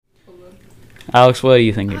Alex, what do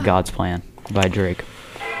you think of God's Plan by Drake?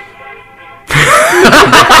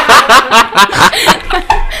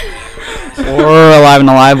 We're alive and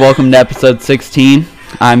alive. Welcome to episode 16.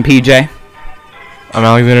 I'm PJ. I'm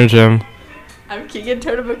Alexander Jim. I'm Keegan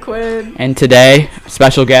Turner McQuinn. And today,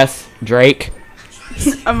 special guest, Drake.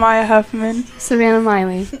 Amiyah Huffman. Savanna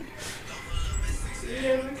Miley.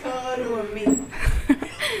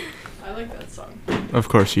 I like that song. Of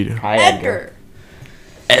course you do. Hi,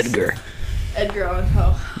 Edgar Allan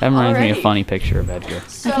Poe. That reminds me of a funny picture of Edgar.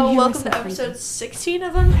 So, welcome to episode 16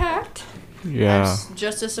 of UnPAKed. Yeah. I'm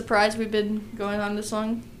just as surprised we've been going on this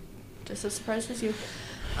long. Just as surprised as you.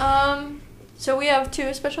 So we have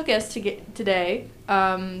two special guests today.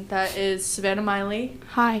 That is Savanna Miley.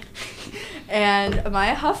 Hi. And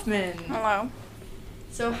Amiyah Huffman. Hello.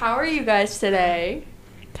 So how are you guys today?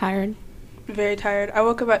 Tired. Very tired. I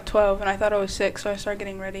woke up at 12 and I thought it was 6, so I started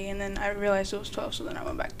getting ready, and then I realized it was 12, so then I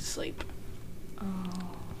went back to sleep.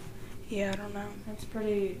 Oh. Yeah, I don't know. That's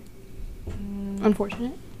pretty...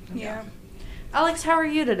 Unfortunate. Yeah. Alex, how are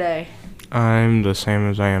you today? I'm the same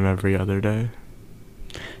as I am every other day.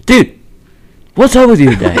 Dude, what's up with you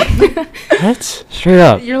today? What? Straight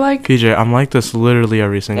up. You're like... PJ, I'm like this literally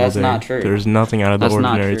every single That's day. not true. There's nothing out of the That's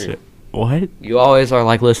not ordinary. true. What? You always are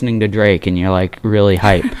like listening to Drake and you're like really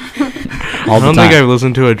hype. I don't think I've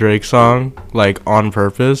listened to a Drake song like on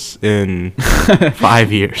purpose in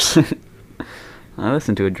 5 years. I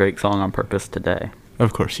listened to a Drake song on purpose today.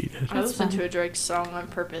 Of course you did. I listened to a Drake song on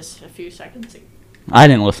purpose a few seconds ago. I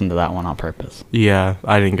didn't listen to that one on purpose. Yeah,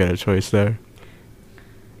 I didn't get a choice there.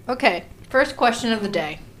 Okay, first question of the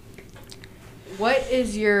day. What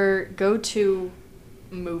is your go-to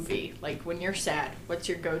movie? Like, when you're sad, what's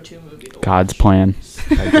your go-to movie to watch? God's Plan.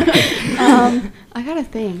 I gotta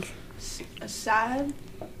think. Sad?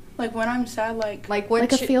 Like, when I'm sad, like... Like, what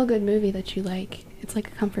Like a feel-good movie that you like. It's like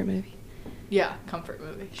a comfort movie. Yeah, comfort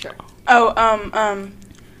movie, sure. Oh,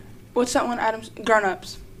 what's that one, Adam's? Grown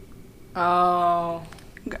Ups. Oh.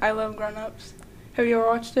 I love Grown Ups. Have you ever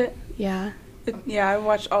watched it? Yeah. Yeah, I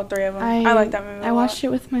watched all 3 of them. I like that movie a lot. I watched it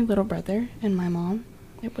with my little brother and my mom.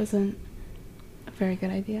 It wasn't a very good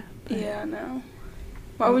idea. Yeah, no.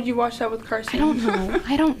 Why would you watch that with Carson?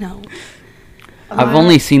 I don't know. I've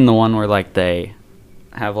only seen the one where like they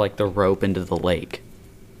have like the rope into the lake.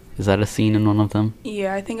 Is that a scene in one of them?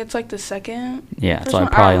 Yeah, I think it's like the second. Yeah, First so I've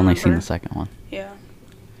one, I probably don't only seen the remember. second one. Yeah.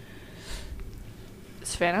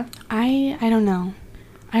 Savannah? I don't know.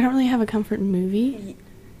 I don't really have a comfort movie.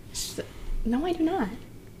 No, I do not.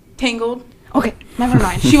 Tangled. Okay, never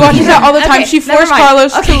mind. She watches that all the time. Okay, She never forced mind.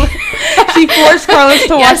 Carlos Okay. she forced Carlos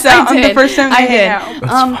to Yes, watch that I on the did. first time I they hang did.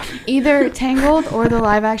 out. Either Tangled or the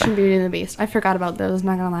live-action Beauty and the Beast. I forgot about those.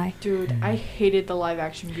 Not gonna lie. Dude, I hated the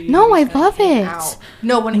live-action Beauty. No, and the Beast I when love came it. out.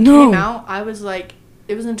 No, when it No. came out, I was like,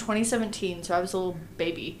 it was in 2017, so I was a little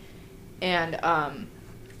baby, and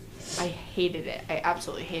I hated it. I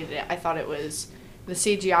absolutely hated it. I thought it was, the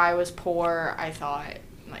CGI was poor. I thought,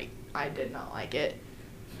 like, I did not like it,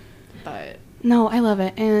 but... No, I love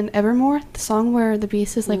it. And Evermore, the song where the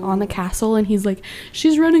Beast is like on the castle and he's like,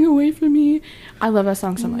 she's running away from me. I love that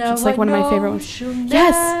song so much. It's like one of my favorite ones.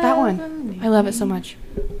 Yes, that one. I love it so much.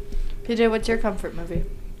 PJ, what's your comfort movie?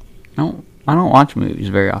 I don't watch movies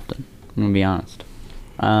very often. I'm gonna be honest.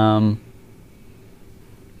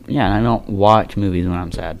 Yeah, I don't watch movies when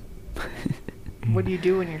I'm sad. What do you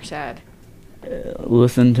do when you're sad?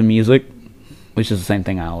 Listen to music, which is the same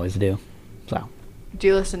thing I always do. So. Do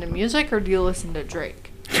you listen to music or do you listen to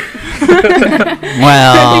Drake?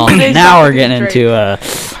 Well, Today's now we're topic is getting Drake.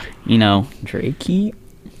 into Drake. He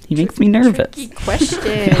makes me nervous. Tricky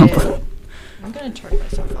question. I'm gonna turn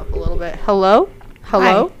myself up a little bit. Hello?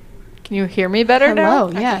 Hello? Hi. Can you hear me better now?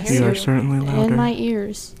 Hello, yes. You are certainly louder. In my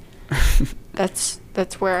ears. That's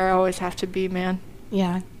where I always have to be, man.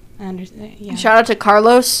 Yeah, I understand. Yeah. Shout out to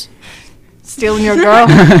Carlos, stealing your girl.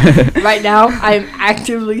 Right now, I'm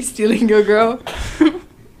actively stealing your girl.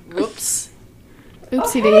 Whoops.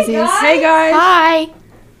 Oopsie daisies. Hey guys. Hi.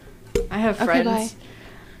 I have Okay, friends.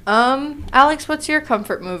 Alex, what's your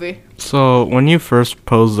comfort movie? So when you first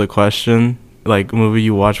posed the question, like movie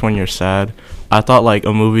you watch when you're sad, I thought like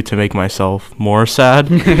a movie to make myself more sad,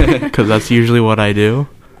 because that's usually what I do.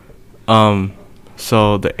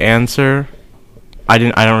 So the answer, I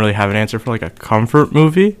don't really have an answer for like a comfort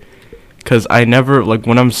movie, because I never, like,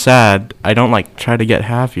 when I'm sad, I don't like try to get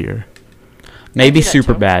happier. Maybe I do that too.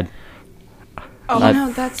 Superbad. Oh,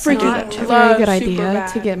 No, that's freaking not a love very good idea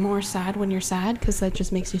Superbad. to get more sad when you're sad, because that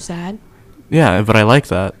just makes you sad. Yeah, but I like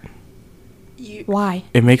that. Why?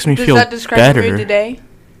 It makes me Does feel that describe better. your mood today?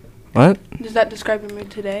 What? Does that describe your mood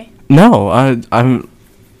today? No, I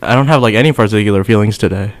don't have like any particular feelings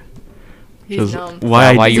today. He's known.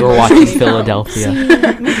 Why you were watching See, Philadelphia.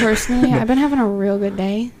 Me personally, I've been having a real good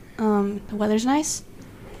day. The weather's nice.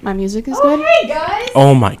 My music is good. Hey guys.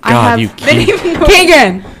 Oh my I god, have you been keep.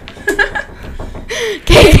 Keegan!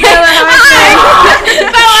 Keegan!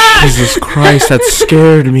 Jesus Christ, that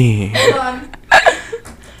scared me. Hold on.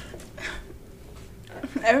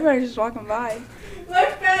 Everybody's just walking by. My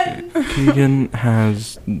friend. Keegan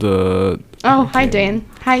has the. Oh, hi, Jane.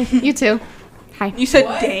 Hi, you too. Hi. You said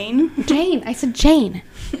What? Dane? Jane. I said Jane.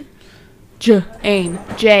 Jane.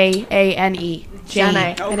 Jane. Jane. Jane.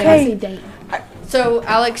 I didn't Okay. say Dane. So,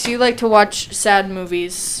 Alex, you like to watch sad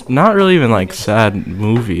movies. Not really even like sad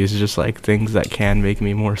movies, just like things that can make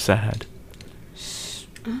me more sad.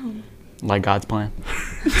 Oh. Like God's plan.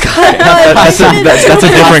 That's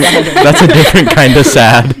a different kind of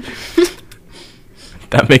sad.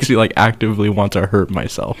 That makes me like actively want to hurt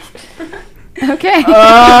myself. Okay.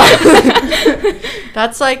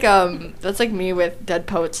 That's like me with Dead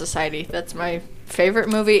Poet Society. That's my favorite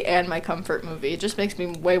movie and my comfort movie. It just makes me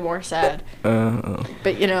way more sad.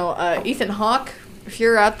 But you know, Ethan Hawke, if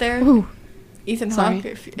you're out there, Ooh. Ethan Sorry. Hawke,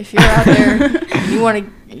 if you're out there, and you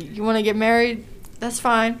want to get married, that's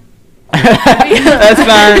fine. That's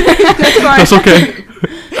fine. That's okay.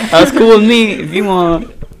 That's cool with me if you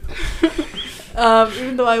want.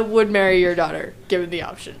 Even though I would marry your daughter, given the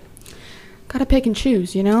option. Gotta pick and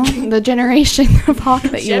choose, you know? The generation of Hawk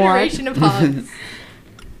that you want. Generation of Hawks.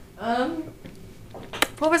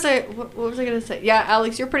 What was I gonna say? Yeah,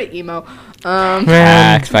 Alex, you're pretty emo.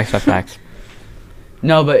 Man. Facts.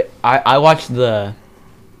 No, but I watched the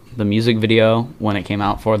music video when it came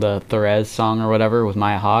out for the Therese song or whatever with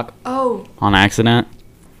Maya Hawke Oh. on accident.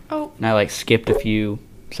 Oh. And I like skipped a few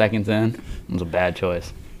seconds in. It was a bad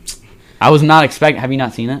choice. I was not expecting. Have you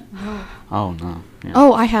not seen it? Oh no. Yeah.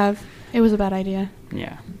 Oh, I have. It was a bad idea.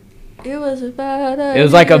 Yeah. It was a bad idea. It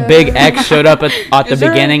was like a big X showed up at the Is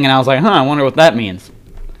there a- beginning, and I was like, I wonder what that means.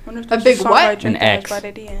 Wonder if A there's big song what? by Drake An that has X. bad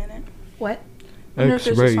idea in it. What? Wonder if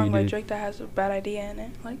there's a song by X-rated. Drake that has a bad idea in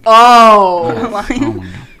it. Like, Oh. Oh my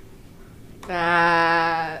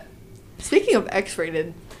god. Speaking of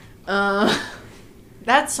X-rated,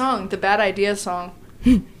 that song, the Bad Idea song,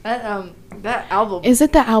 that album. Is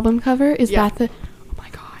it the album cover? Is Yeah. that the... Oh my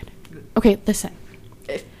god. Okay, listen.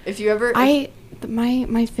 If you ever, My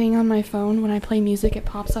thing on my phone, when I play music, it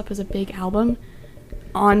pops up as a big album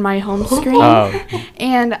on my home screen. Oh.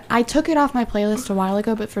 And I took it off my playlist a while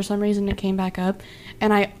ago, but for some reason it came back up.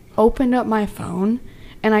 And I opened up my phone,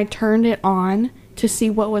 and I turned it on to see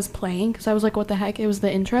what was playing, because I was like, what the heck? It was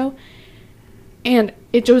the intro. And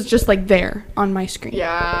it was just, like, there on my screen.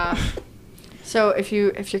 yeah. So if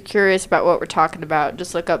you're curious about what we're talking about,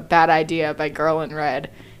 just look up "Bad Idea" by Girl in Red,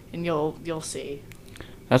 and you'll see.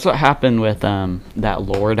 That's what happened with that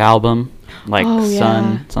Lord album, like Oh, yeah.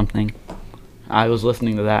 Sun something. I was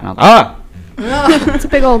listening to that and I was like, It's a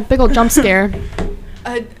big old jump scare.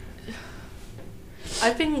 I've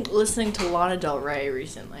been listening to Lana Del Rey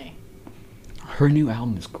recently. her new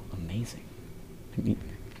album is amazing. Have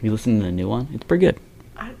you listened to the new one? It's pretty good.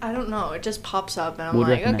 I don't know. It just pops up, and I'm Would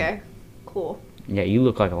like, recommend. okay, cool. Yeah, you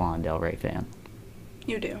look like a Lana Del Rey fan.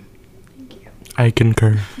 you do. Thank you. I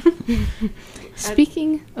concur.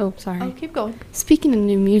 Speaking... Oh, sorry. Oh, keep going. Speaking of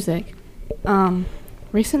new music,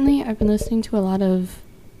 recently I've been listening to a lot of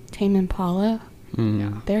Tame Impala.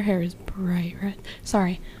 Mm. Their hair is bright red.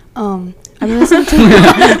 Sorry. I've been listening to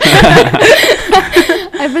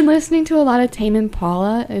I've been listening to a lot of Tame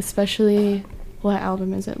Impala, especially what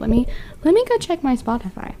album is it? Let me go check my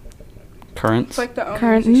Spotify. Currents? It's like the only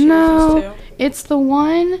Current music she no, listens it's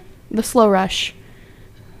the Slow Rush.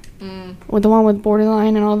 With the one with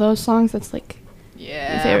Borderline and all those songs. That's like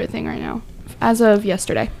Yeah. my favorite thing right now, as of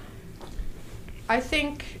yesterday. I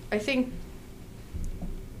think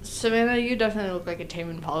Savannah, you definitely look like a Tame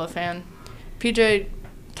Impala fan. PJ,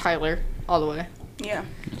 Tyler, all the way. to. Yeah.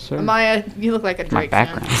 Yes, sir. Amiyah, you look like a My Drake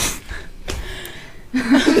background. fan.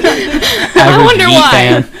 I wonder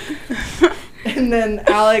why. Fan. And then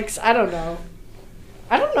Alex, I don't know.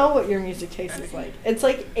 I don't know what your music taste is like. It's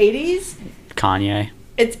like 80s. Kanye.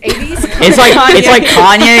 It's 80s. It's like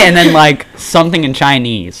Kanye and then like something in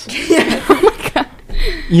Chinese. Oh my god.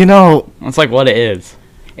 You know, That's like what it is.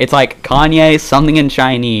 It's like Kanye, something in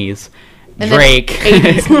Chinese, And then Drake.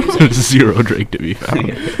 80s music. there's zero Drake to be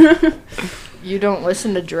found. You don't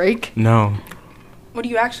listen to Drake? No. What do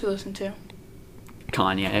you actually listen to?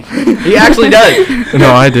 Kanye. He actually does.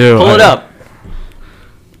 No, I do. Pull it up.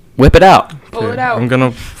 Whip it out. Pull it Okay, out. I'm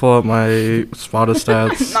gonna pull up my Spotify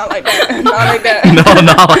stats. Not like that. Not like that. No,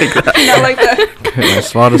 not like that. Not like that. Okay, my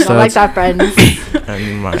Spotify Not like stats that, friends.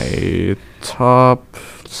 and my top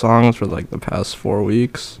songs for like the past 4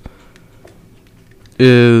 weeks.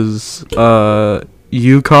 is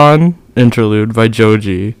Yukon Interlude by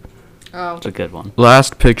Joji. Oh. It's a good one.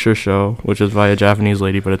 Last Picture Show, which is by a Japanese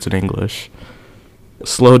lady, but it's in English.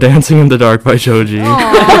 Slow Dancing in the Dark by Joji.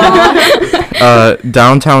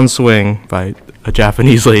 Downtown Swing by a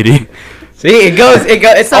Japanese lady. See, it So he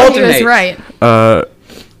alternates. was right.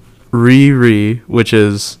 Riri, which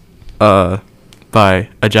is by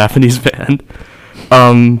a Japanese band.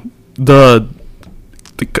 The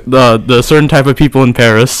Certain Type of People in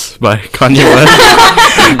Paris by Kanye West.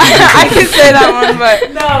 I can say that one,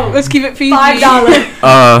 but no. Let's keep it PG.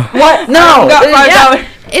 $5. What? No. Got $5.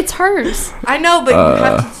 It's hers. I know, but you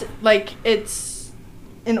have to like it's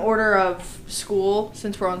in order of school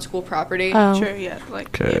since we're on school property. Oh. Sure, yeah.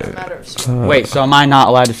 Like, It's a matter of school. Wait, so am I not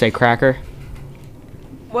allowed to say cracker?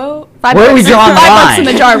 well, $5 Where are we drawing the $5 in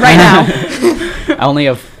line? the jar right now. I only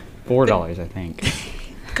have $4, I think.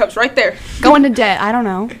 cup's right there. Go into debt. I don't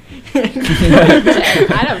know.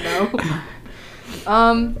 I don't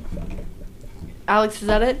know. Alex, is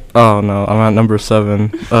that it? Oh no, I'm at number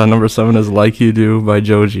 7. Number 7 is Like You Do by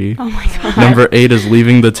Joji. Oh my god. Number 8 is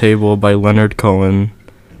Leaving the Table by Leonard Cohen.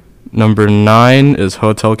 Number 9 is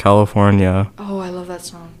Hotel California. Oh, I love that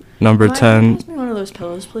song. Number Can I 10. pass me one of those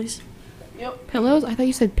pillows, please? Pillows? I thought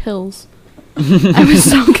you said pills. I was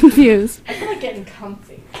so confused. I feel like getting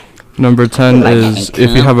comfy. Number 10 Like is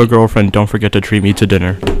If You Have a Girlfriend, Don't Forget to Treat Me to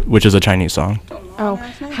Dinner, which is a Chinese song. Oh,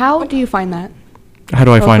 how do you find that? How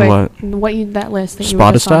do I Real find quick. what? That list that you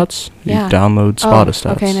were just on? Spotistats? Yeah. You download Oh,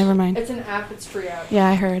 Spotistats. okay, never mind. It's an app. It's free app. Yeah,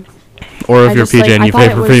 I heard. Or if I you're just, like, PJ and I you thought pay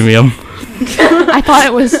it for was- premium. I thought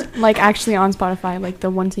it was like actually on Spotify, like the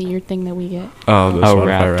once a year thing that we get. Oh, the Oh, Spotify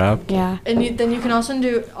rap. rap. Yeah. And then you can also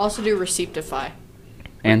do Receiptify.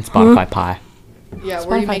 And Spotify Pie. Yeah,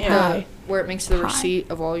 where you Spotify make Pie. where it makes the Pie. receipt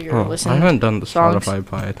of all your Oh, I listeners. haven't done the songs. Spotify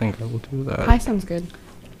Pie. I think I will do that. Pie sounds good.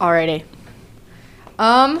 Alrighty.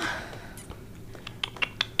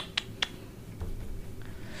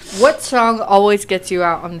 What song always gets you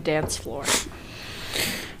out on the dance floor?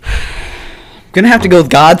 Gonna have to go with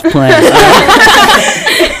God's plan.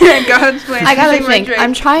 God's plan. I gotta Sing like think. Drake.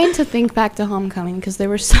 I'm trying to think back to Homecoming because there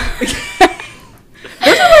were so.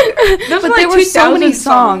 Those but are there like were so many 2000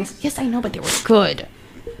 songs. Yes, I know, but they were good.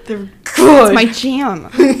 They're It's good. my jam.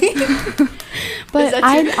 But that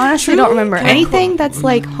I your- honestly don't remember Can I anything that's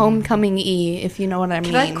like Homecoming-y, if you know what I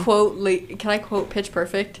mean. Can I quote Pitch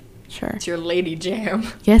Perfect? Sure. It's your lady jam.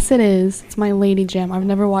 Yes, it is. It's my lady jam. I've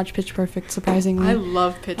never watched Pitch Perfect, surprisingly. I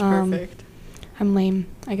love Pitch Perfect. I'm lame,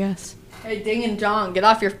 I guess. Hey, Ding and Dong, get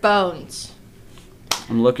off your phones.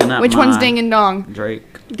 I'm looking at Which one's Ding and Dong? Drake.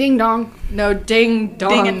 Ding Dong. No, Ding Dong.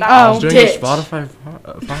 Ding and Dong. Oh, I was doing ditch. a Spotify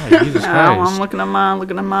Pie. Jesus I'm Christ. looking at mine,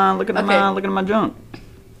 looking at mine, looking at Okay. mine, looking at my junk.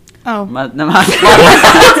 Oh. My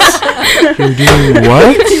You're doing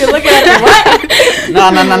what? You're looking at what?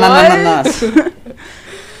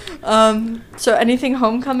 No. So anything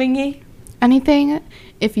homecoming-y? Anything,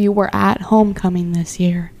 if you were at Homecoming this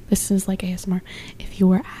year, this is like ASMR. If you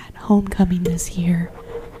were at Homecoming this year,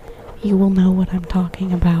 you will know what I'm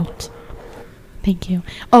talking about. Thank you.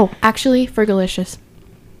 Oh, actually, Fergalicious.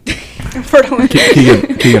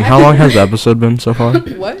 Keegan, how long has the episode been so far?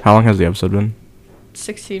 What? How long has the episode been?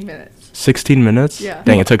 16 minutes. 16 minutes? Yeah.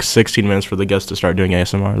 Dang, it took 16 minutes for the guest to start doing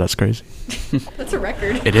ASMR. That's crazy. That's a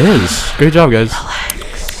record. It is. Great job, guys.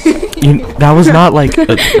 That was not like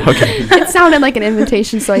okay. It sounded like an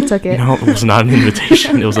invitation, so I took it. No, it was not an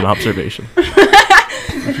invitation. It was an observation.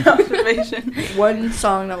 Observation. One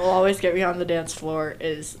song that will always get me on the dance floor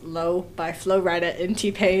is Low by Flo Rida and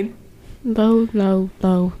T-Pain. Low, low,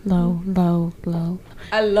 low, low, low, low.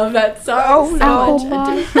 I love that song Oh, so apple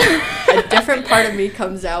much. pie. A different part of me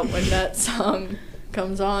comes out when that song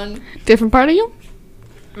comes on. Different part of you?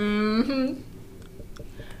 Mm-hmm.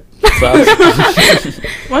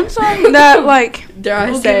 One song that, like, Dare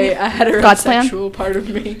I will say, give a God's plan? heterosexual part of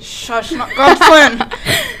me. shush, not God's plan.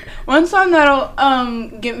 One song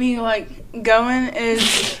that'll get me like going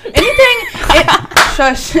is anything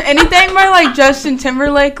by like Justin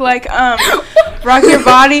Timberlake, like Rock Your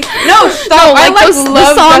Body. No, stop. I like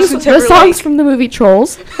love Justin the Timberlake. songs from the movie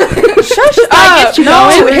Trolls. Shush I up. get you No,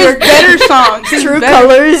 going. his better songs. His True better-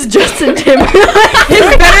 Colors, Justin Timberlake.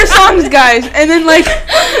 His better songs, guys. And then like,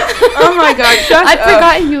 oh my God, shut I up.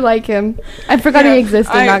 forgot you like him. I forgot Yeah, he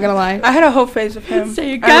existed, I- not gonna lie. I had a whole phase of him. So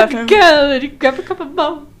you I love grab him. girl and you grab a cup of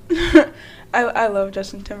bone. I love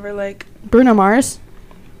Justin Timberlake. Bruno Mars.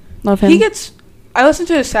 Love him. He gets. I listen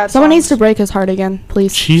to his sad Someone songs. needs to break his heart again,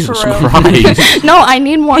 please. Jesus For real. Christ. No, I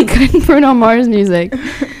need more good Bruno Mars music.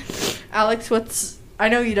 Alex, what's I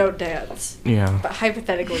know you don't dance, Yeah. but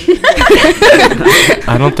hypothetically, you can dance.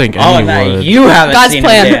 I don't think Oh, any now would. you haven't God's seen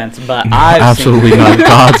plan. him dance, but No, I've absolutely seen not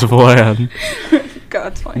God's plan.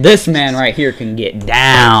 God's plan. This man right here can get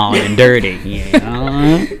down and dirty. You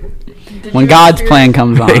know? Did When you God's experience- plan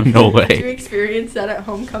comes on. Ain't no Did you way. experience that at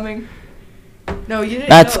homecoming? No, you didn't.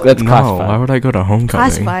 That's know. that's No, classified. why would I go to homecoming?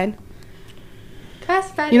 Classified.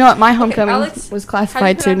 Classified. You know what? My Okay, homecoming Alex, was how do you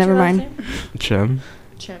classified too. pronounce Never your last mind. name? Chim.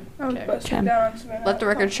 Chim. I was Okay. busting Chem. down on Savannah. Let the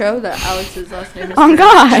record show that Alex's last name is On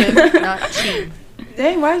pronounced God. Chim, not Chim.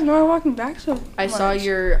 Dang, why is Nora walking back so I much? saw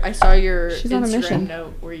your She's on a Instagram mission.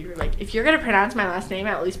 note where you were like, if you're gonna pronounce my last name,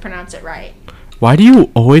 at least pronounce it right. Why do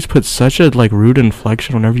you always put such a like rude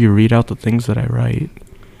inflection whenever you read out the things that I write?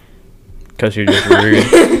 Because you're just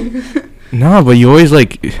rude. No, but you always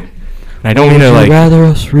like. I don't mean to like. rather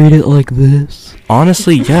us read it like this?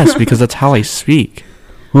 Honestly, yes, because that's how I speak.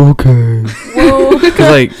 Okay. Whoa. Because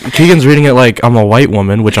like Keegan's reading it like I'm a white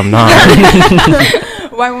woman, which I'm not.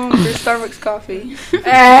 White woman for Starbucks coffee.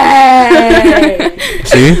 Hey!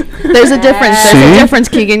 See? There's a difference. There's See? a difference,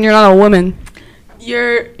 Keegan. You're not a woman.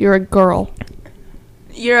 You're You're a girl.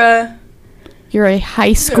 a You're a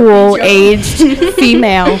high school aged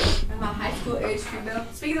female. I'm a high school age female.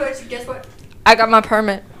 Speaking of which, guess what? I got my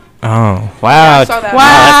permit. Oh. Wow. I saw that. Wow,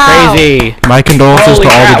 that's crazy. My condolences Holy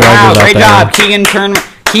to all the crap, wow, drivers out great there. job,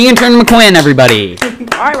 Keegan Turn McQuinn, everybody.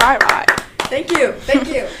 right. Thank you.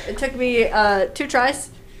 It took me 2 tries.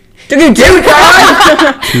 Took you 2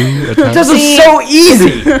 tries? 2 attempts. This is so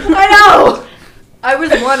easy. I know. I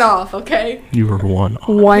was 1 off. Okay. You were 1 off.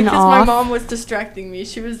 One Because off. my mom was distracting me.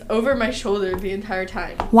 She was over my shoulder the entire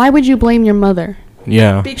time. Why would you blame your mother?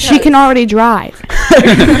 Yeah. Because She can already drive.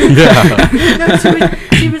 Yeah. No,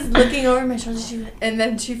 she was looking over my shoulder, and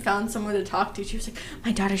then she found someone to talk to. She was like,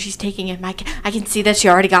 "My daughter, she's taking it. I can see that she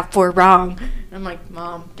already got 4 wrong." And I'm like,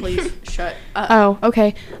 "Mom, please shut up." Oh,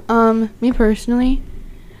 okay. Me personally,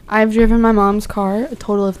 I've driven my mom's car a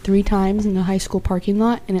total of 3 times in the high school parking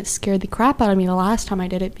lot, and it scared the crap out of me the last time I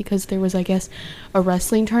did it because there was, I guess, a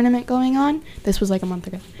wrestling tournament going on. This was like a month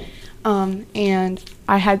ago. And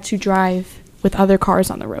I had to drive with other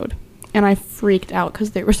cars on the road, and I freaked out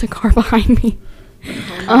because there was a car behind me.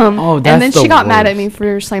 Oh, And that's then the she got mad at worst. me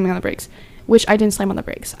for slamming on the brakes, which I didn't slam on the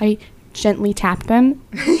brakes. I gently tapped them,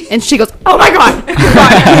 and she goes, "Oh my God,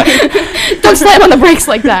 don't slam on the brakes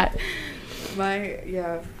like that."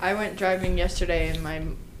 I went driving yesterday in my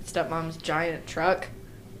stepmom's giant truck,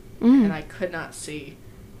 and I could not see,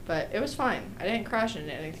 but it was fine. I didn't crash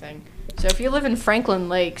into anything. So if you live in Franklin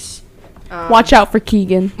Lakes, Watch out for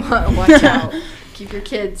Keegan. watch out. Keep your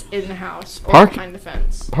kids in the house or Park- behind the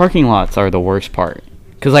fence. Parking lots are the worst part.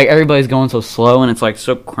 Because, like, everybody's going so slow and it's, like,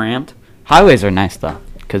 so cramped. Highways are nice, though.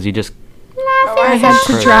 Because you just... I had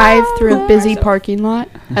to drive through a busy parking lot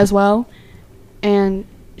as well, and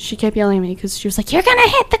she kept yelling at me because she was like, "You're gonna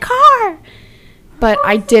hit the car," but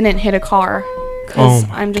I didn't hit a car because Oh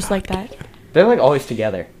my I'm just like that. They're, like, always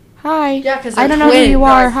together. Hi. Yeah, 'cause I they're don't know who you twins.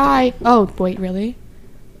 are. Hi. Oh wait, really?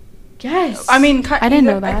 Yes. I mean, I didn't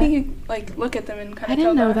know I that. think you like look at them and kind I of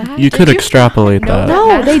didn't know that. You could you extrapolate know that. that?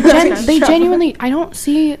 No, they That's they trouble. genuinely. I don't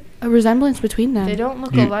see a resemblance between them. They don't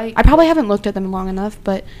look You- alike. I probably haven't looked at them long enough,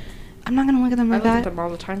 but I'm not gonna look at them I like look at that. them all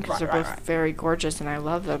the time because they're both very gorgeous and I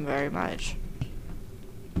love them very much.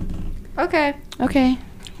 Okay. Okay.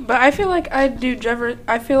 But I feel like I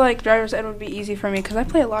feel like driver's ed would be easy for me because I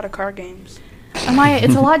play a lot of car games. Amaya,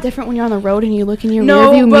 it's a lot different when you're on the road and you look in your No,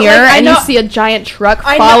 rearview but, mirror like, I and you know- see a giant truck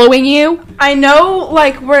I know- following you. I know,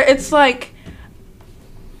 like where it's like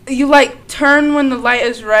you like turn when the light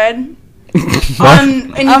is red, and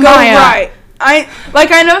you go Amaya. right.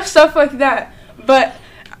 I know stuff like that, but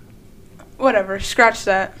whatever. Scratch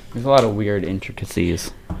that. There's a lot of weird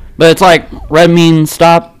intricacies. But it's like, red means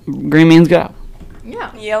stop, green means go.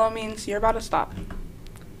 Yeah. Yellow means you're about to stop.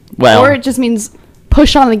 Well, Or it just means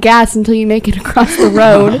push on the gas until you make it across the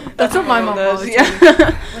road. That's what my mom does. always Yeah. told me.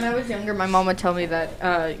 When I was younger, my mom would tell me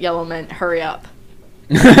that yellow meant hurry up.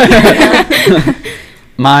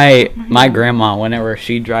 my grandma, whenever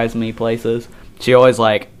she drives me places, she always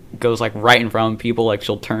like goes like right in front of people, like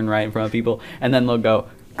she'll turn right in front of people, and then they'll go,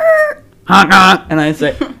 honk, honk, and I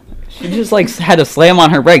say, she just like had to slam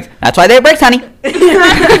on her brakes. That's why they have brakes, honey.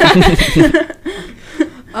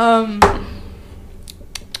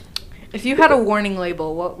 If you had a warning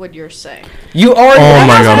label, what would yours say? You already. Oh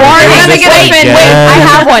my God, Warning! this is Wait, again. I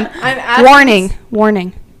have one. I'm asking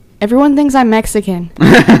Warning. Everyone thinks I'm Mexican.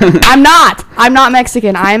 I'm not. I'm not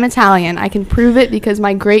Mexican. I am Italian. I can prove it because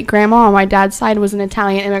my great grandma on my dad's side was an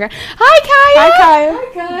Italian immigrant. Hi,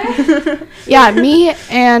 Kaya. Yeah, me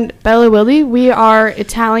and Bella Willie, we are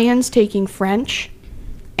Italians taking French,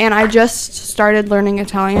 And I just started learning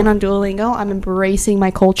Italian on Duolingo. I'm embracing my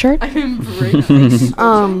culture. I'm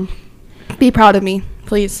embracing. Be proud of me,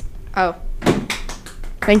 please. Oh.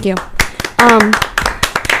 Thank you.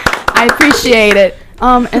 I appreciate it.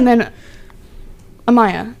 And then,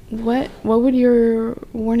 Amiyah, what would your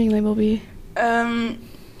warning label be?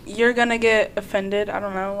 You're gonna get offended. I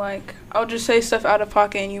don't know. Like, I'll just say stuff out of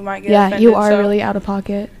pocket, and you might get Yeah, offended. you are really out of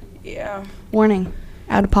pocket. Yeah. Warning,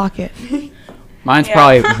 out of pocket. Mine's Yeah.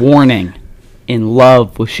 probably warning. In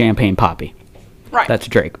love with Champagne Poppy. Right. That's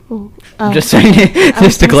Drake. Ooh, I'm just saying it, I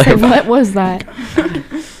was just to gonna say, clarify. what was that?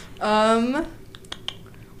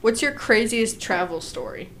 What's your craziest travel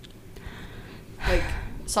story? Like,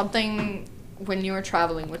 something when you were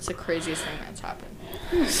traveling, what's the craziest thing that's happened?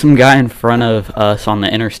 Some guy in front of us on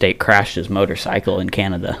the interstate crashed his motorcycle in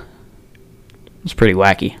Canada. It was pretty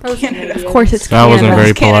wacky. That was Canada. Of course, it's That wasn't Canada.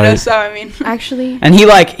 very Canada, polite. so I mean. Actually, And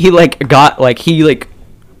the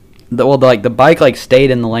bike stayed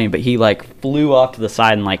in the lane, but he flew off to the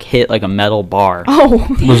side and hit a metal bar. oh,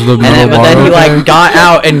 Was the And metal but bar then he okay? got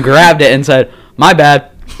out and grabbed it and said, "My bad."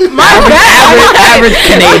 Average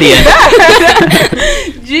Canadian.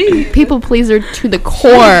 Jeez. people pleaser to the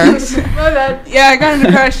core. My bad. Yeah, I got in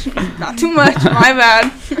a crash. Not too much. My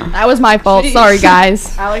bad. That was my fault. Jeez. Sorry,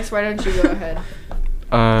 guys. Alex, why don't you go ahead?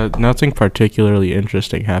 Nothing particularly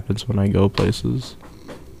interesting happens when I go places.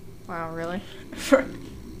 Wow, really?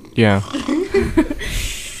 Yeah.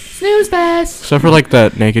 Snooze fest. Except for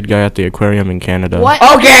that naked guy at the aquarium in Canada. What?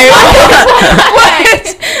 Okay.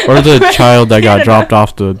 What? Or the child that got dropped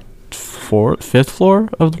off the fifth floor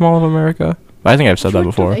of the Mall of America. I think I've said that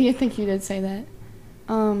before. I think you did say that.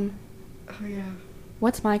 Oh, yeah.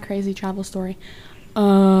 What's my crazy travel story?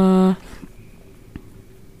 I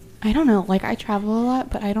don't know. I travel a lot,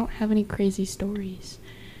 but I don't have any crazy stories.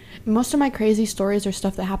 Most of my crazy stories are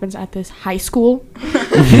stuff that happens at this high school.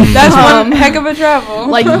 That's one heck of a travel.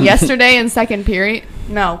 Yesterday in second period.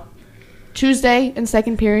 No. Tuesday in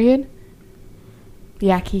second period.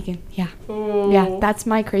 Yeah, Keegan. Yeah. Yeah, that's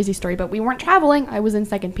my crazy story. But we weren't traveling. I was in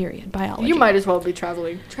second period, biology. You might as well be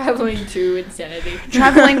traveling. Traveling to insanity.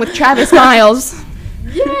 Traveling with Travis Miles.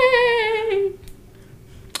 Yay!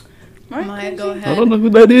 My Maya, go I ahead. don't know who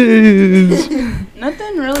that is.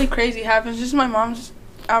 Nothing really crazy happens. Just my mom's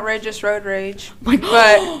outrageous road rage. Like,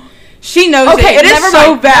 But she knows okay, it. It is never so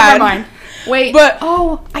mind, bad. Never mind. Wait. But-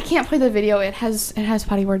 I can't play the video. It has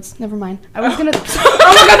potty words. Never mind. I was gonna.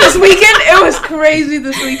 Oh my god, this weekend it was crazy.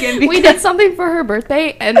 This weekend We did something for her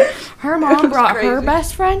birthday, and her mom was brought her crazy.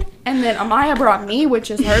 best friend, and then Amiyah brought me, which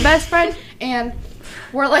is her best friend, and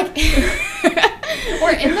we're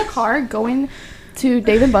we're in the car going to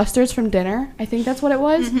Dave and Buster's from dinner. I think that's what it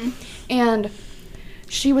was, and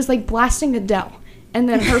she was blasting Adele, and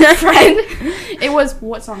then her friend. It was,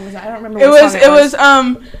 what song was that? I don't remember. What song it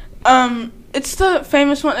was. It's the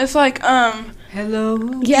famous one. It's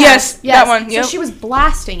Hello. Yes, that one, yep. So she was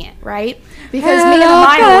blasting it, right? Because me and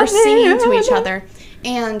Amiyah were singing to each other.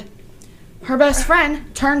 And her best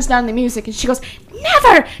friend turns down the music and she goes,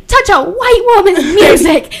 "Never touch a white woman's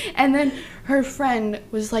music!" And then her friend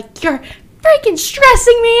was like, "You're freaking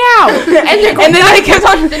stressing me out!" And then I kept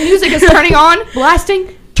on, the music is turning on,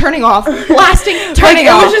 blasting, turning off, blasting, turning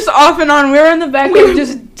off. It was just off and on. We were in the back. We were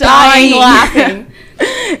just dying laughing.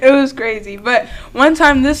 It was crazy. But one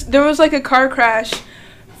time there was a car crash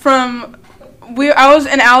I was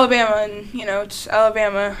in Alabama, and it's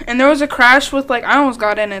Alabama, and there was a crash with I almost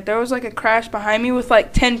got in it. There was a crash behind me with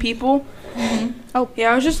 10 people. Oh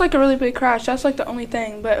yeah, it was just a really big crash. That's the only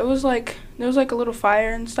thing. But it was there was a little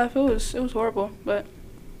fire and stuff. It was horrible. But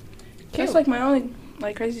that's my only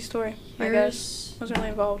crazy story. I guess wasn't really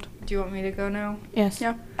involved. Do you want me to go now? Yes.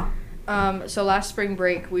 Yeah. So last spring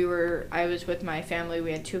break, I was with my family.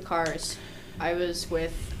 We had 2 cars. I was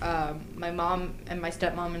with my mom and my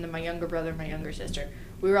stepmom, and then my younger brother and my younger sister.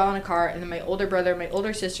 We were all in a car, and then my older brother and my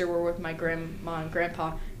older sister were with my grandma and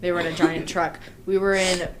grandpa. They were in a giant truck. We were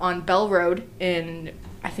on Bell Road in,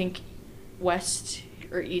 I think, West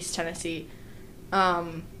or East Tennessee,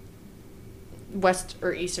 west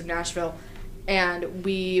or east of Nashville, and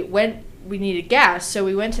we needed gas, so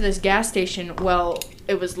we went to this gas station. Well,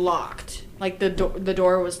 it was locked. The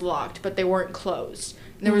door was locked, but they weren't closed.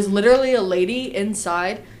 And there was literally a lady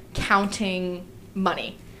inside counting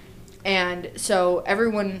money. And so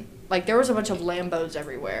everyone, there was a bunch of Lambos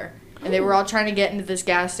everywhere. And they were all trying to get into this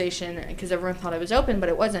gas station because everyone thought it was open, but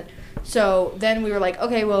it wasn't. So then we were like,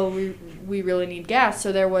 okay, well, we really need gas.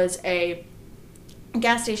 So there was a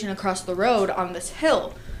gas station across the road on this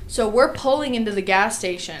hill. So we're pulling into the gas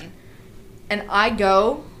station, and I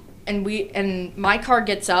go and my car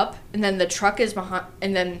gets up, and then the truck is behind,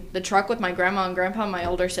 and then the truck with my grandma and grandpa and my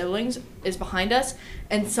older siblings is behind us,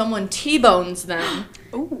 and someone T-bones them.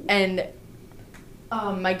 Ooh. And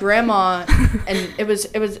my grandma, and it was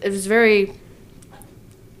very,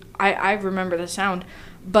 I remember the sound,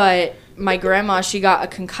 but my grandma, she got a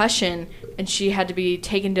concussion and she had to be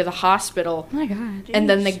taken to the hospital. Oh my God. And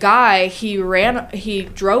then the guy, he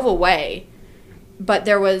drove away, but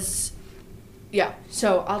there was, yeah,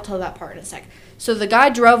 so I'll tell that part in a sec. So the guy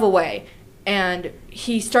drove away and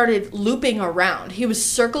he started looping around. He was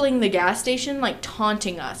circling the gas station, like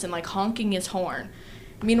taunting us and like honking his horn.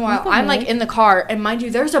 Meanwhile, I'm like in the car, and mind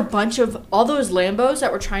you, there's a bunch of all those Lambos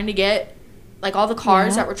that were trying to get, like all the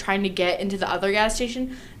cars that were trying to get into the other gas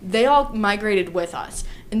station, they all migrated with us.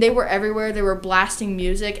 And they were everywhere. They were blasting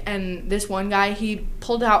music, and this one guy, he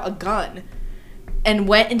pulled out a gun and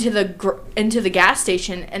went into the gas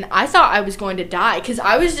station, and I thought I was going to die because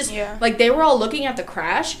I was just like, they were all looking at the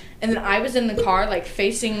crash, and then I was in the car like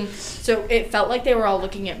facing, so it felt like they were all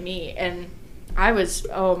looking at me, and I was,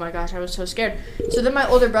 oh my gosh, I was so scared. So then my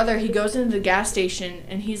older brother, he goes into the gas station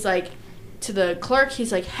and he's like, to the clerk, he's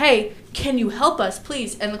like, hey, can you help us,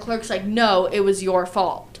 please? And the clerk's like, no, it was your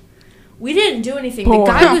fault. We didn't do anything. The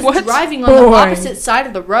guy was driving on the opposite side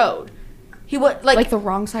of the road. He was like the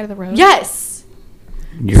wrong side of the road? Yes.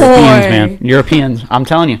 Europeans, man. Europeans. I'm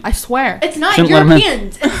telling you. I swear. It's not Shouldn't let 'em in.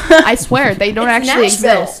 Europeans. I swear. They don't It's actually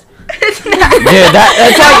Nashville. exist. Dude,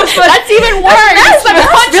 that's like, That's even worse. That's like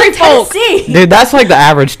country folk. dude, that's like the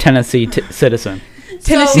average Tennessee citizen.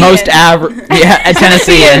 Tennessee. Most average, yeah, a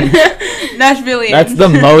Tennessean. Nashvilleian. That's the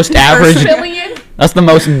most average. Nashvilleian. That's the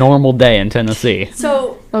most normal day in Tennessee.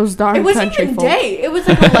 So Those darn it wasn't country even folk. day. It was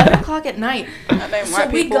like 11 o'clock at night. Goddamn So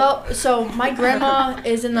white we people. go. So my grandma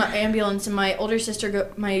is in the ambulance, and my older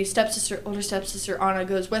stepsister, Anna,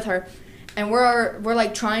 goes with her, and we're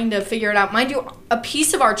like trying to figure it out. Mind you, a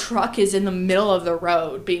piece of our truck is in the middle of the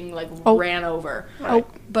road, being like ran over. Oh.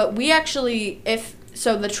 But we actually,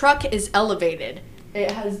 so the truck is elevated.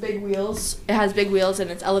 It has big wheels. And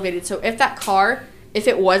it's elevated. So if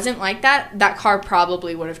it wasn't like that, that car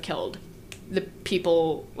probably would have killed the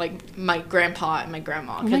people, like my grandpa and my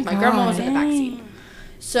grandma, because my grandma was in the back seat.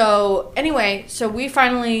 So anyway, so we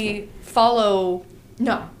finally follow.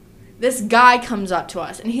 No, this guy comes up to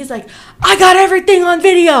us and he's like, "I got everything on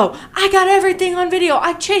video.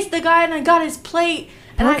 I chased the guy and I got his plate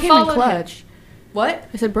and I Broke him in followed clutch. him." What?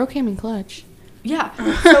 I said broke him in clutch. Yeah.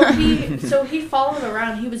 So he followed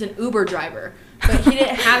around. He was an Uber driver, but he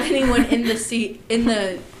didn't have anyone in the seat in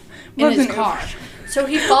his car. So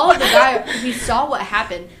he followed the guy. He saw what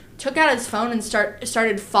happened, took out his phone and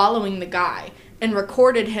started following the guy and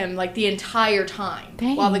recorded him like the entire time.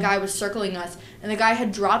 Dang. While the guy was circling us. And the guy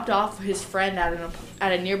had dropped off his friend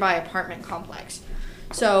at a nearby apartment complex.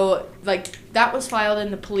 So like that was filed in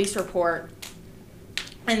the police report.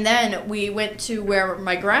 And then we went to where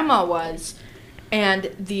my grandma was.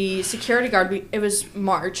 And the security guard, it was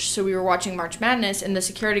March, so we were watching March Madness, and the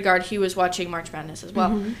security guard, he was watching March Madness as well.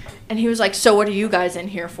 Mm-hmm. And he was like, "So what are you guys in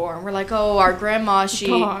here for?" And we're like, "Oh, our grandma,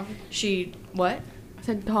 she, what?" I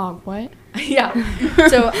said, dog, what? Yeah.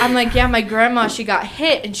 So I'm like, "Yeah, my grandma, she got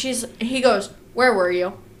hit." And he goes, "Where were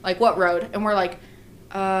you? Like, what road?" And we're like,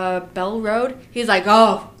 Bell Road? He's like,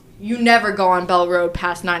 "Oh, you never go on Bell Road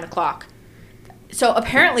past 9 o'clock. So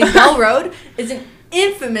apparently Bell Road is an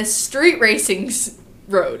infamous street racing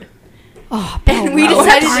road. Oh, and we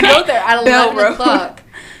decided to go there at 11 Road. o'clock.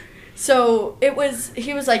 So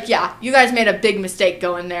he was like, "Yeah, you guys made a big mistake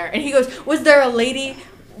going there." And he goes, "Was there a lady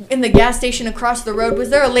in the gas station across the road? Was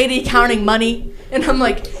there a lady counting money?" And I'm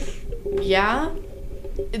like, "Yeah."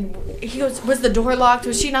 He goes, "Was the door locked?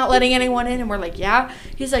 Was she not letting anyone in?" And we're like, "Yeah."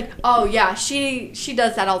 He's like, "Oh, yeah, she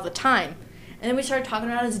does that all the time." And then we started talking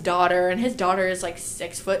about his daughter, and his daughter is like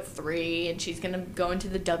 6'3", and she's gonna go into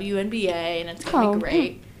the WNBA, and it's gonna be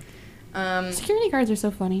great. Security guards are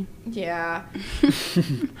so funny. Yeah.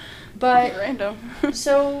 But random.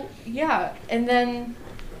 so yeah, and then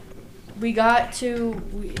we got to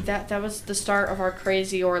that was the start of our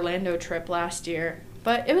crazy Orlando trip last year.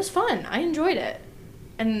 But it was fun. I enjoyed it,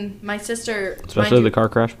 and my sister, Especially the car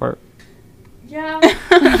crash part. Yeah,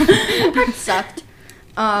 that part sucked.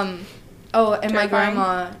 Oh, and my Terrifying.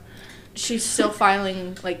 grandma, she's still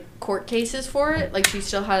filing, like, court cases for it. Like, she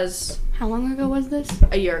still has How long ago was this?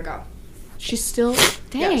 a year ago. She's still.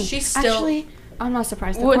 Dang. Yeah, she's still. Actually, I'm not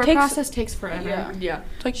surprised. The Well, it court takes- process takes forever. Yeah.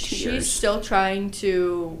 It's like 2 She's years. still trying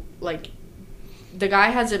to, like, the guy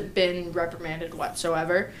hasn't been reprimanded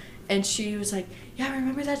whatsoever. And she was like, "Yeah,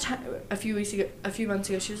 remember that time a few months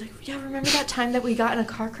ago, she was like, "Yeah, remember that time that we got in a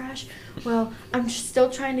car crash? Well, I'm still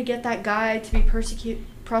trying to get that guy to be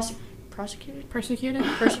prosecuted? Persecuted?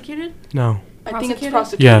 Persecuted? No. I think it's Prosecuted?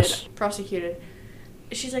 prosecuted. Yes. Prosecuted.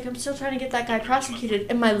 She's like, I'm still trying to get that guy prosecuted,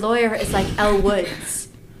 and my lawyer is like Elle Woods.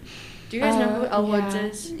 Do you guys know who Elle Woods yeah.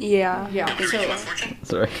 is? Yeah. Yeah. So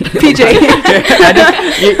Sorry. PJ.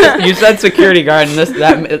 You said security guard, and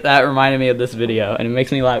that reminded me of this video, and it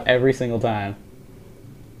makes me laugh every single time.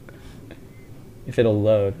 If it'll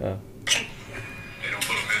load. Oh.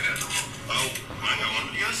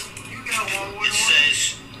 It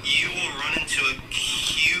says you will run into a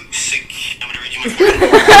cute I'm gonna read you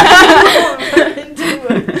my into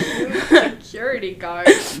a security guard.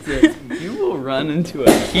 You will run into a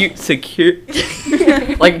cute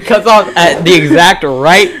like it cuts off at the exact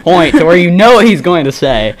right point to where you know what he's going to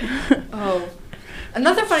say. Oh.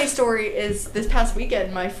 Another funny story is this past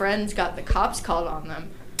weekend, my friends got the cops called on them.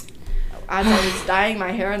 As I was dyeing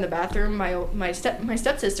my hair in the bathroom, my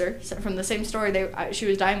stepsister from the same story. She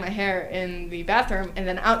was dyeing my hair in the bathroom, and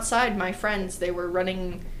then outside, my friends, they were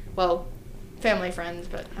running. Well, family friends,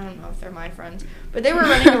 but I don't know if they're my friends. But they were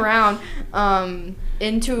running around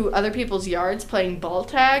into other people's yards playing ball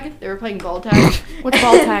tag. They were playing ball tag. What's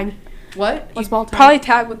ball tag? What? What's ball tag? Probably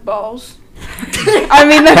tag with balls. I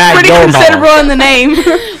mean, that's Tag pretty your considerable balls. in the name.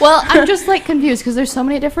 Well, I'm just like confused because there's so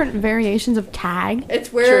many different variations of tag.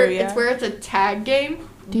 It's where True, yeah. it's where it's a tag game,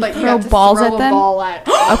 Do you but you throw have to balls throw at a them? ball at.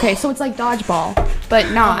 Okay, so it's like dodgeball, but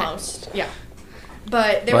not. Almost, yeah.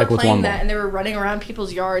 But they Like were with playing one that, ball. and they were running around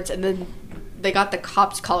people's yards, and then they got the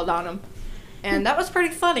cops called on them, and that was pretty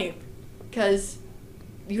funny, because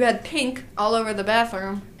you had pink all over the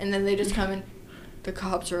bathroom, and then they just come in. The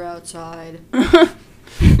cops are outside.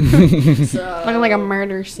 So Looking like a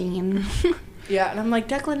murder scene. yeah, and I'm like,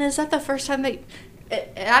 Declan, is that the first time that?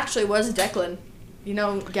 It actually was Declan. You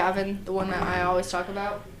know Gavin, the one that I always talk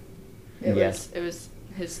about. Yes. It was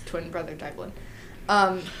his twin brother Declan.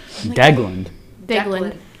 I'm like, Degland.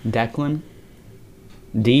 Declan. Declan.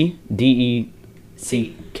 Declan.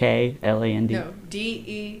 No,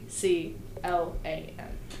 Declan.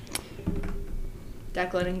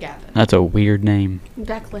 Declan and Gavin. That's a weird name.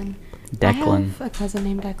 Declan. I Declan. have a cousin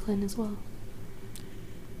named Declan as well.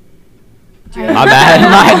 My bad.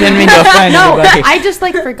 I didn't mean to offend No, anybody. I just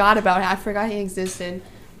like forgot about it. I forgot he existed.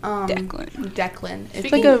 Declan. Declan.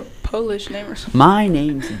 It's like a Polish name or something. My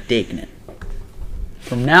name's Dignant.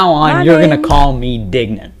 From now on, My you're name- gonna call me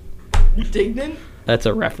Dignant. Dignan? That's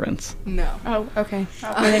a reference. No. Oh, okay.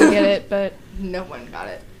 I didn't get it, but No one got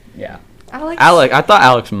it. Yeah. Alex? I thought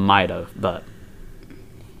Alex might have, but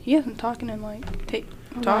He hasn't talking and like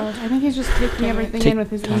I think he's just taking everything in with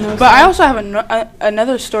his emo. But I also have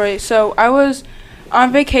another story. So I was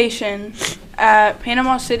on vacation at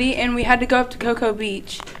Panama City, and we had to go up to Cocoa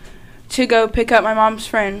Beach to go pick up my mom's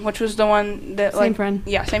friend, which was the one that Same friend.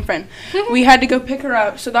 Yeah, same friend. We had to go pick her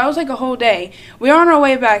up, so that was like a whole day. We were on our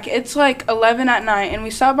way back. It's like 11 at night, and we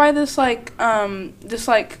stopped by this like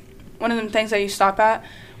one of them things that you stop at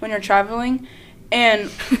when you're traveling. And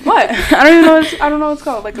what? I don't know what it's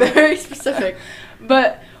called. Like Very specific.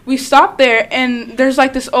 But we stopped there, and there's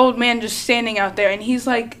like this old man just standing out there, and he's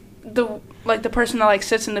like the person that like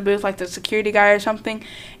sits in the booth, like the security guy or something.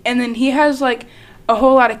 And then he has like a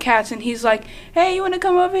whole lot of cats, and he's like, "Hey, you want to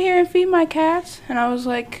come over here and feed my cats?" And I was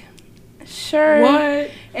like, "Sure."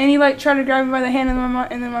 What? And he like tried to grab me by the hand, and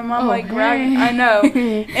then my mom Oh, like grabbed. hey. I know.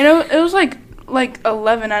 And it was like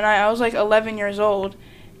 11 at night. I was like 11 years old,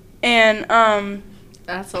 and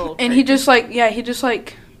That's old. and he just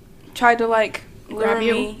like tried to like lure Grab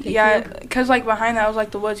you? me. Take Yeah, you? because like behind that was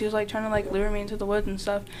like the woods. He was like trying to like lure me into the woods and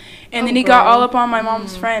stuff. And Oh, then he got bro. all up on my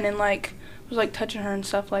mom's friend and like was like touching her and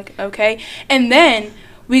stuff. Like okay. And then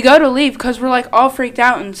we go to leave because we're like all freaked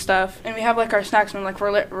out and stuff. And we have like our snacks and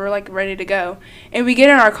we're like ready to go. And we get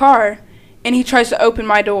in our car, and he tries to open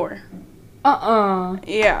my door.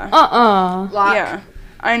 Yeah. Lock. Yeah.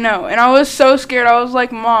 I know. And I was so scared. I was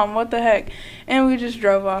like, "Mom, what the heck?" And we just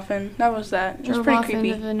drove off, and that was that. It was Drove pretty off creepy.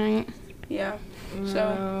 into the night. Yeah.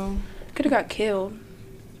 So could have got killed.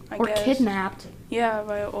 I Or guess. kidnapped. Yeah,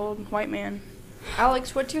 by an old white man.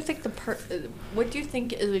 Alex, what do you think what do you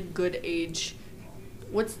think is a good age?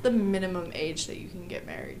 What's the minimum age that you can get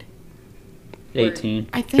married? 18.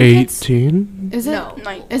 I think it's... 18? Is it... No.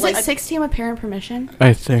 Is Like- it 16 with parent permission?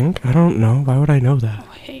 I think. I don't know. Why would I know that?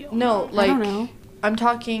 Oh, hell. No, I like don't know. I'm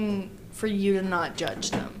talking for you to not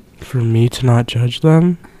judge them. For me to not judge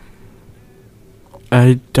them?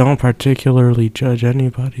 I don't particularly judge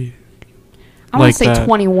anybody. I want Like to say that.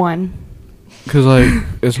 21. Because, like,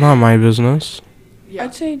 it's not my business. Yeah.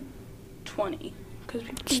 I'd say 20. Cause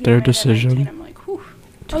people It's get their married at decision. 19. I'm like, whew.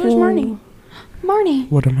 Oh, there's Marnie. Marnie.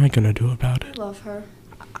 What am I going to do about I it? love her.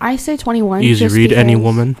 I say 21. Easy just read, any because-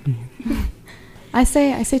 woman. I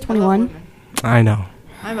say I love 21. women. I know.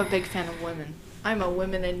 I'm a big fan of women. I'm a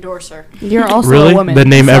women endorser. You're also Really? a woman. Then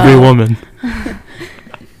name every woman.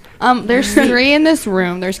 There's 3 in this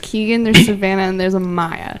room. There's Keegan, there's Savannah, and there's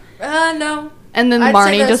Amiyah. No. And then I'd say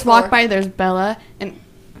Marnie there's just walked 4. by. There's Bella. And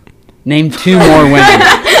Name 2 more women.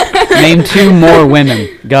 Name 2 more women.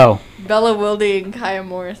 Go. Bella Wilde and Kaya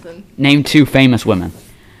Morrison. Name 2 famous women.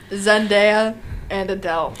 Zendaya and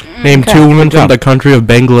Adele. Name 2 women from the country of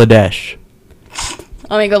Bangladesh.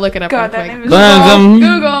 let me go look it up God, real that quick. name is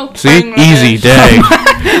Google. See? Bangladesh. Easy day.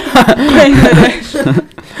 Bangladesh.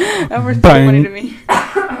 That was so funny to me.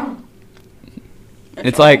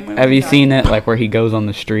 It's like, have you seen it? Like where he goes on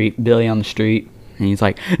the street, Billy on the street, and he's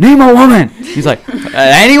like, "Name a woman." He's like,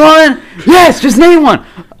 "Any woman? Yes, just name one."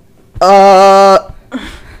 I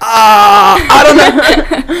don't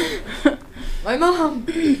know. My mom.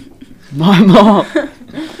 My mom.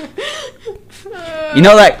 You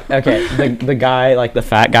know that? Okay, the guy, like the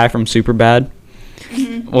fat guy from Superbad.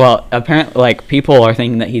 Well, apparently, like people are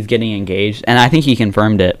thinking that he's getting engaged, and I think he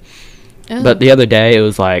confirmed it. Oh. But the other day, it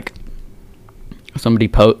was like somebody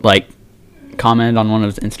commented on one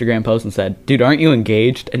of his Instagram posts and said, "Dude, aren't you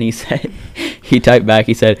engaged?" And he said, he typed back,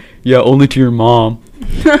 he said, "Yeah, only to your mom."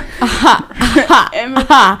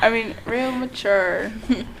 I mean, real mature.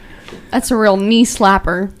 That's a real knee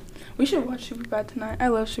slapper. We should watch Superbad tonight. I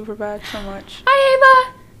love Superbad so much. Hi,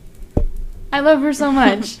 Ava. I love her so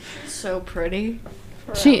much. So pretty.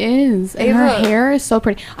 She is. And her Ava. hair is so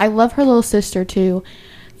pretty. I love her little sister, too.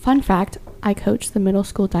 Fun fact, I coached the middle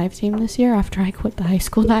school dive team this year after I quit the high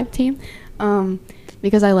school dive team.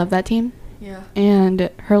 Because I love that team. Yeah. And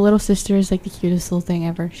her little sister is like the cutest little thing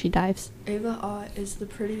ever. She dives. Ava Ott is the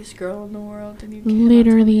prettiest girl in the world, and you cannot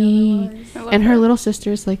Literally. tell me otherwise. I love And her little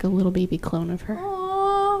sister is like a little baby clone of her.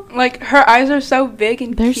 Aww. Like, her eyes are so big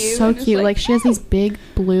and They're cute. so and it's cute. Like, she has these big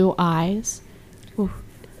blue eyes.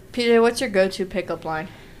 PJ, what's your go-to pickup line?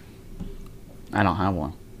 I don't have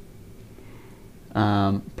one.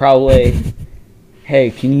 Probably,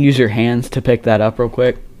 "Hey, can you use your hands to pick that up real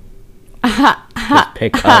quick?" Just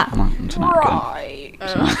pick up. It's not good. Right.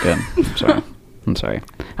 It's not good. I'm sorry.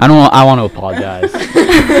 I want to apologize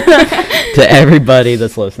to everybody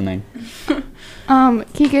that's listening.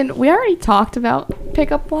 Keegan, we already talked about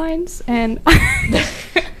pickup lines, and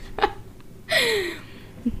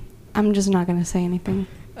I'm just not gonna say anything.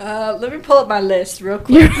 Let me pull up my list real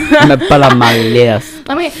quick. I'm gonna put on my list.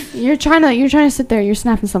 You're trying to sit there. You're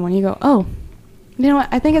snapping someone. You go, oh, you know what?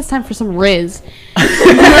 I think it's time for some Riz. Time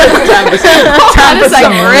for some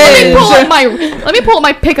Let Riz. me pull up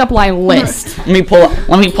my pickup line list. Let me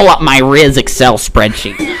pull up my Riz Excel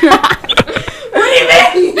spreadsheet.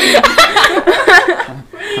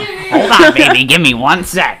 Hold on, baby. Give me 1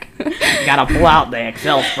 sec. Gotta pull out the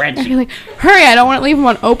Excel You're spreadsheet. like, hurry! I don't want to leave them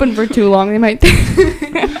on open for too long. They might.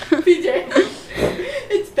 PJ,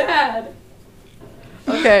 it's bad.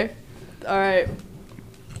 Okay. All right.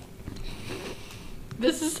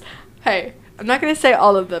 Hey, I'm not going to say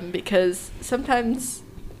all of them because sometimes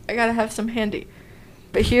I got to have some handy.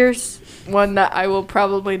 But here's one that I will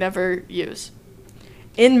probably never use.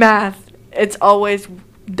 In math, it's always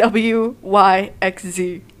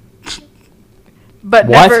WYXZ. But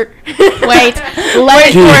What? never. Wait,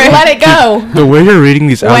 let it go. The way you're reading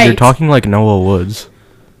these out, you're Wait. talking like Noah Woods.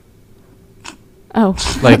 Oh,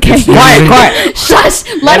 Like, okay. it's usually- Quiet. Shush!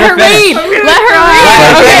 Let her finish. read. Let her read.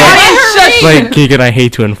 Like- Okay, like- let her read. Like, Keegan, I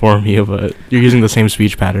hate to inform you, but you're using the same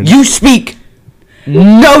speech pattern. You speak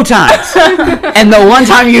no times, and the one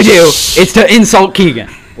time you do, it's to insult Keegan.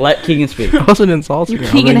 Let Keegan speak. I wasn't insulting you. I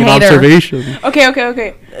was Keegan making an hater. observation.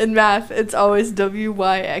 Okay. In math, it's always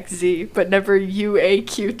WYXZ, but never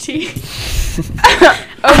UAQT.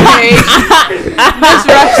 Okay. This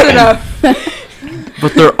wraps it up.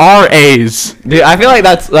 But there are A's. Dude, I feel like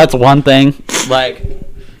that's one thing. Like,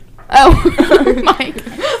 Oh, Mike.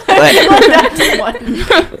 That's one.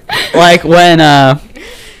 like when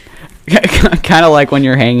kind of like when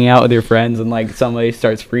you're hanging out with your friends and like somebody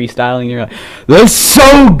starts freestyling, you're like, "That's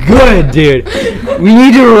so good, dude. We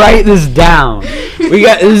need to write this down.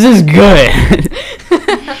 This is good."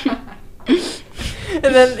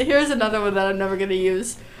 And then here's another one that I'm never gonna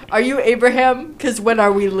use. Are you Abraham? Cause when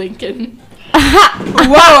are we Lincoln?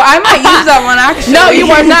 Whoa, I might use that one actually. No,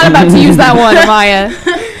 you are not about to use that one, Amiyah.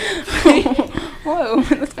 Whoa,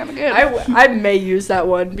 that's kind of good. I may use that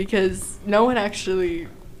one because no one actually.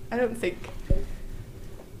 I don't think.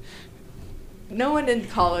 No one in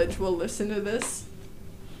college will listen to this.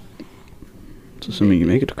 It's assuming you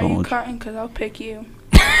make it to Are you college. crying? Because I'll pick you.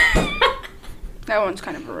 That one's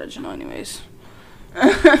kind of original, anyways. You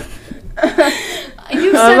said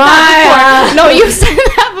that before. No, you said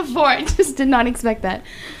that that before. I just did not expect that.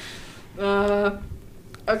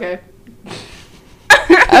 Okay.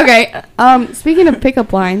 Okay. Speaking of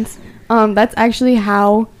pickup lines, that's actually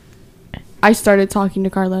how I started talking to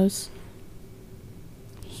Carlos.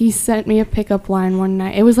 He sent me a pickup line one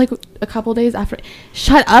night. It was like a couple days after.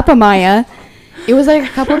 Shut up, Amiyah. It was like a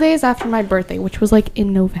couple days after my birthday, which was like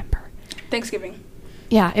in November. Thanksgiving.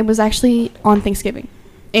 Yeah, it was actually on Thanksgiving.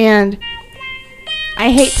 And I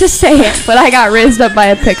hate to say it, but I got rizzed up by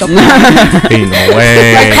a pickup line. Ain't no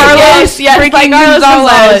way. Like Carlos, Yes, freaking like Carlos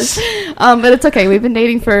Gonzalez. Gonzalez. But it's okay. We've been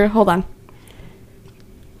dating for, hold on.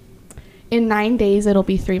 In 9 days, it'll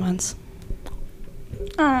be 3 months.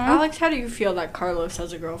 Aw. Alex, how do you feel that Carlos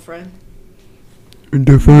has a girlfriend?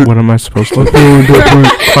 Indifferent. What am I supposed to do? Indifferent.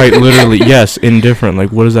 Quite literally, yes, indifferent.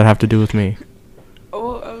 Like, what does that have to do with me?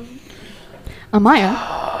 Oh,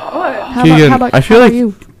 Amiyah, what? Keegan, how about I feel like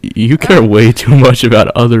you? you care way too much about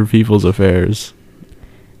other people's affairs.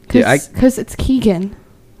 Yeah, Because it's Keegan.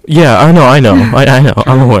 Yeah, I know. I know.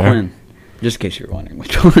 I'm aware. Quinn. Just in case you're wondering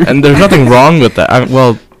which one. And there's nothing wrong with that.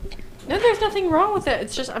 Well, No, there's nothing wrong with it.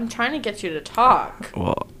 It's just I'm trying to get you to talk.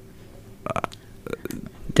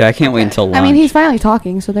 Dude, I can't wait until lunch. I mean, he's finally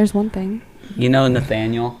talking, so there's one thing. You know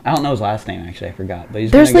Nathaniel? I don't know his last name, actually. I forgot. But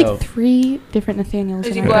he's There's gonna like go. 3 different Nathaniels.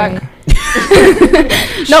 Is in he our black? grade.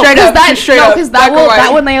 Straight up, just straight up, because black or white?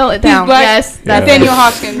 that will nail it down. black. Yes, Yeah. that's Nathaniel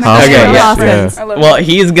Hoskins. Hoskins, Okay, yeah. Hoskins. I love Well, it.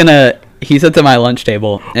 he's at my lunch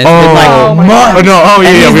table. And it's oh, been like my God. no, oh and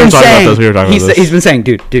yeah, he's we were been talking saying- about this. He's been saying,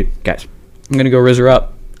 dude, guys, I'm gonna go rizz her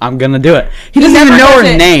up. I'm gonna do it. He He doesn't even never know does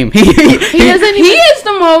her it. name. He doesn't. He is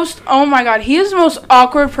the most. Oh my god, he is the most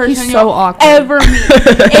awkward person He's you'll so awkward. ever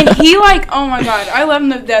meet. And he like, oh my god, I love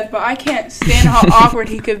him to death, but I can't stand how awkward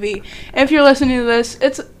he could be. If you're listening to this,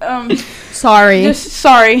 it's Sorry. just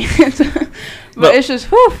sorry, but it's just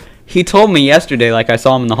whew. He told me yesterday, like I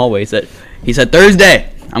saw him in the hallway. He said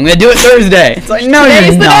Thursday. I'm gonna do it Thursday. It's like no, Today's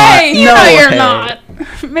you're the not. day. No, No, you're way. not.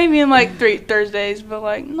 Maybe in like 3 Thursdays, but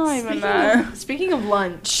like not even that. Speaking of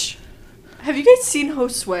lunch, have you guys seen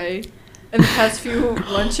Josue in the past few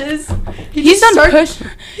lunches? He's done push.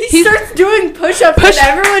 He starts doing push-ups Push-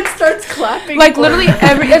 and everyone starts clapping. Like for literally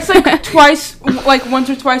him. it's like once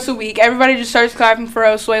or twice a week. Everybody just starts clapping for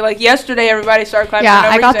Josue. Like yesterday, everybody started clapping. Yeah, for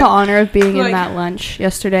no I got the reason. honor of being Like- in that lunch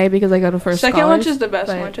yesterday because I go to First Second lunch Scholars, is the best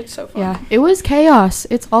but lunch. It's so fun. Yeah, it was chaos.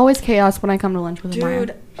 It's always chaos when I come to lunch with Amiyah.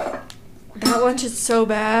 Dude, that lunch is so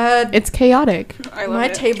bad. It's chaotic. I love My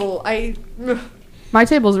it. table, My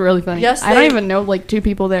table's really funny. Yes, I don't they- even know like 2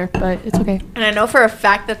 people there, but it's okay. and I know for a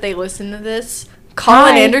fact that they listen to this.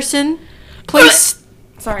 Colin Hi. Anderson, please.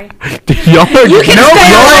 Sorry. Y'all are You can stay on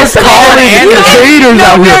y'all this calling topic. haters No,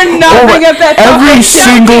 out we're here. not Oh my- bringing up that Every topic.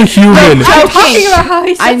 single human. I'm talking about how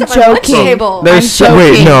he sits I'm at my lunch joking. table. There's I'm so- Wait,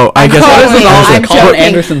 joking. no, I I'm guess joking. This is also I'm Colin joking.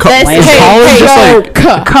 Anderson's This plan. is Colin just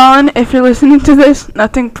like- Colin, if you're listening to this,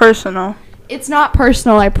 nothing personal. It's not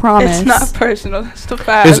personal, I promise. It's not personal. That's the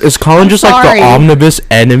fact. Is Colin just like sorry. the omnibus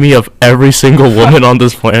enemy of every single woman on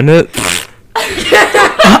this planet? Why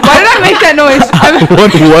did I make that noise?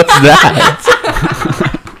 What's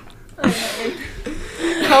that?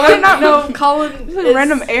 Colin, no, Colin. It's like is-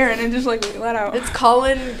 random air and it just like let out. It's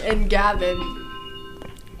Colin and Gavin.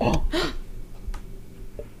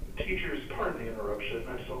 Teachers, pardon the interruption.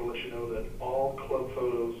 I just want to let you know that all club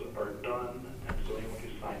photos are done, and so anyone who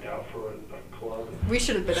signed out for a club We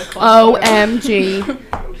should have been a club. OMG.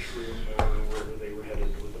 coach room or wherever they were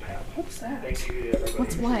headed with the path. What's that? Thank you, everybody.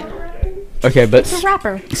 What's what? Okay, but It's a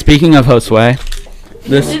rapper. speaking of Josue, You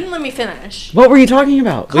this. didn't let me finish. What were you talking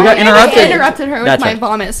about? We got I interrupted. interrupted her with That's my right.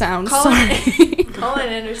 vomit sounds. Colin, Sorry. Colin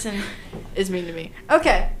Anderson is mean to me.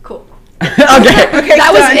 Okay, cool. Okay. That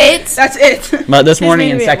was done. it. That's it. But this He's morning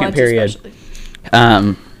mean in to me at second lunch period, especially.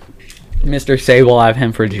 Mr. Sable, I have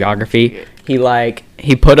him for geography. He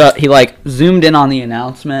zoomed in on the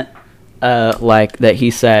announcement, like that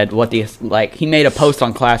he said he made a post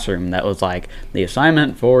on Classroom that was like the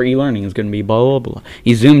assignment for e-learning is going to be blah blah blah.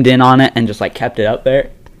 He zoomed in on it and just like kept it up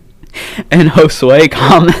there. And Josue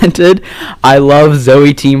commented, "I love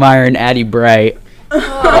Zoe T. Meyer and Addie Bray."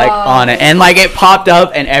 Like on it, and like it popped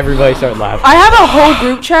up, and everybody started laughing. I have a whole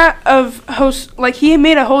group chat of hosts. Like he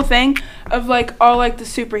made a whole thing of like all like the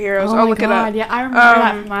superheroes. Oh I'll my look it God, up. yeah, I remember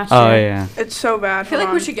that from last year. Oh yeah, It's so bad. I feel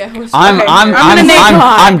like we should get hosts. I'm Okay, I'm I'm I'm gonna name-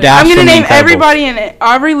 I'm Dash I'm gonna from name Incredibles. everybody in it: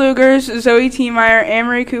 Aubrey Lugers, Zoe T. Meyer,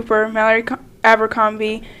 Anne-Marie Cooper, Mallory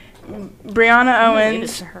Abercrombie, Brianna gonna get it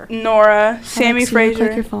Owens, to her. Nora, Sammy Alex, you look like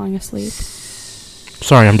Fraser. you're falling asleep.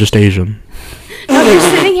 Sorry, I'm just Asian. No, you're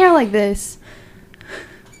sitting here like this.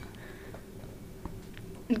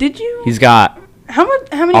 Did you? He's got How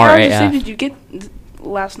many hours of RAF. sleep did you get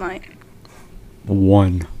last night?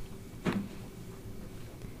 1.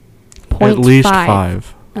 0.5. At least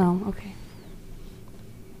 5. Oh, okay.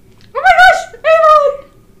 Oh my gosh,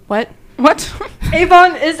 Avon! What? What?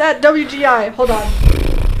 Avon is at WGI. Hold on.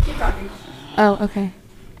 Keep talking. Oh, okay.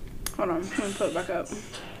 Hold on. Let me put it back up.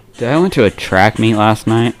 Dude, I went to a track meet last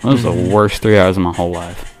night. It was the worst 3 hours of my whole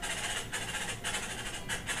life.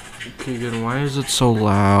 Keegan, why is it so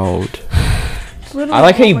loud? I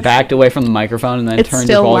like how you backed away from the microphone and then It's turned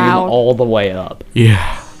your still volume loud. all the way up.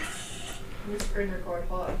 Yeah. Screen record.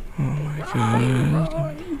 Hold on. Oh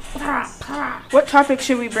my god. What topic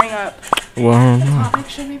should we bring up? Well, I don't know. Topic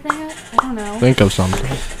should we bring up? I don't know. Think of something.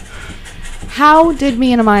 How did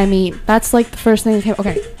me and Amiyah meet? That's like the first thing that came.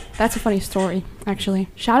 Okay, that's a funny story, actually.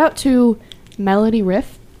 Shout out to Melody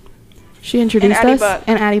Riff. She introduced Addie us. Buck.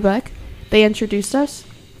 And Addie Buck. They introduced us.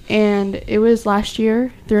 And it was last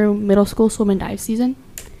year through middle school swim and dive season.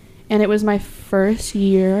 And it was my first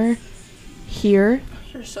year here.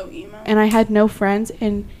 You're so emo. And I had no friends.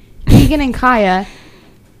 And Keegan and Kaya,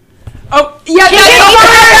 Oh, yeah,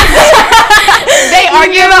 they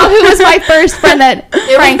argue about who was my first friend at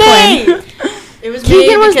Franklin. It was Keegan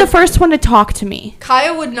me was the because first one to talk to me.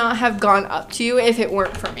 Kaya would not have gone up to you if it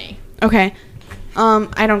weren't for me. Okay.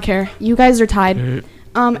 I don't care. You guys are tied.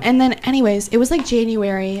 And then anyways, it was like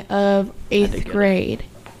January of 8th grade.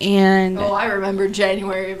 And Oh, I remember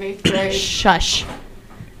January of 8th grade. shush. One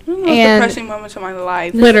of the most And- depressing moments of my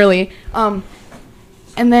life. Literally.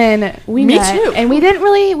 And then we Me met too. and we didn't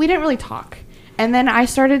really talk. And then I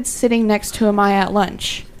started sitting next to Amiyah at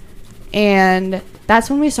lunch. And that's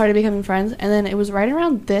when we started becoming friends. And then it was right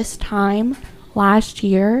around this time last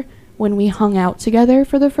year when we hung out together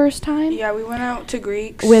for the first time. Yeah, we went out to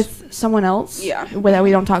Greeks. With someone else. Yeah. That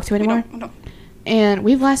we don't talk to We anymore. don't- And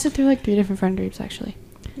we've lasted through like 3 different friend groups actually.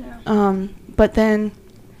 Yeah. But then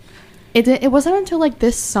it wasn't until like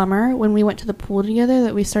this summer when we went to the pool together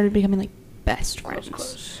that we started becoming like best friends.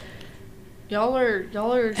 Close. Y'all are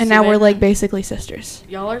And now we're Savanna- like basically sisters.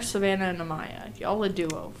 y'all are Savanna and Amiyah. Y'all a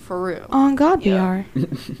duo for real. Oh God, we Yeah. are.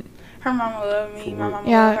 Her mama loved me. My mama loved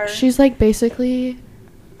Yeah, her. she's like basically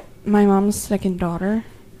my mom's second daughter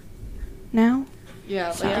now. Yeah,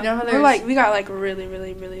 like So- you know how there's We're like, we got like really,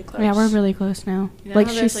 really, really close. Yeah, we're really close now. you know like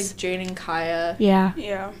how she's there's like Jane and Kaya. yeah.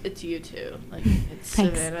 Yeah. It's you two. Like it's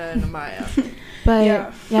Thanks. Savanna and Amiyah. But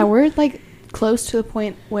Yeah. yeah, we're like close to the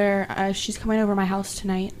point where she's coming over my house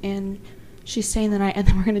tonight and she's staying the night and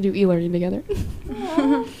then we're gonna do e-learning together.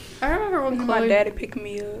 I remember when My Chloe. daddy picked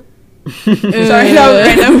me up. Sorry, that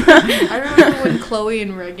was random. I remember when Chloe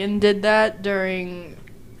and Reagan did that during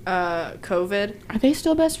COVID. Are they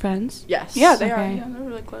still best friends? Yes. Yeah, they are. Okay. Yeah, they're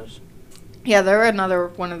really close. Yeah, they're another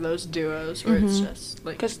one of those duos where it's Mhm. just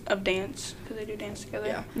like. Because of dance. Because they do dance together.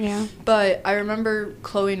 Yeah. Yeah. But I remember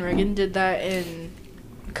Chloe and Reagan did that in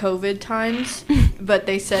COVID times, but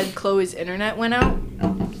they said Chloe's internet went out.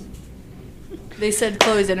 They said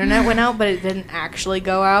Chloe's internet went out, but it didn't actually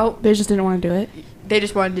go out. They just didn't want to do it. They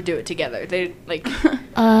just wanted to do it together. They like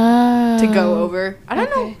Oh. to go over. I don't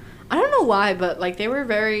know. okay. I don't know why, but like they were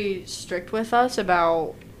very strict with us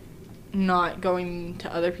about not going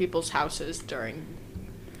to other people's houses during.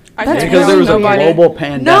 I That's can't Because there was a nobody global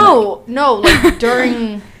pandemic. No, like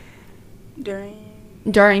during. during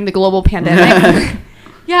During the global pandemic.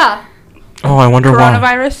 Yeah. Oh, I wonder why.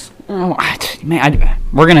 coronavirus. Oh, man,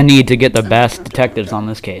 we're gonna need to get the best detectives on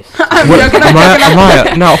this case. I'm What, joking.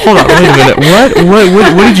 Amiyah, no, hold on, wait a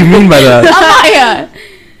minute. What did you mean by that? Amiyah!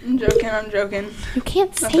 I'm joking. You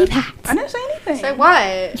can't say Nothing. that. I didn't say anything. Say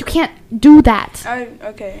what? You can't do that.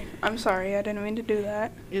 Okay. I'm sorry. I didn't mean to do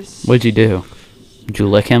that. Just What'd you do? Did you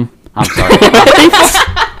lick him? I'm sorry.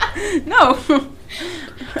 No.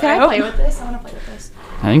 Can I play with this? I want to play with this.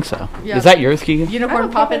 I think so. Yeah. Is that yours, Keegan? unicorn I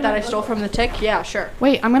don't puppet know. that I stole from the tick? Yeah, sure.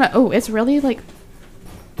 Wait, I'm gonna. Oh, it's really like.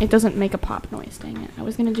 It doesn't make a pop noise. Dang it! I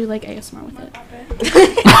was gonna do like ASMR with it.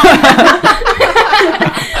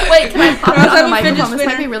 Wait, can I pop I it also on the have a fidget microphone? This might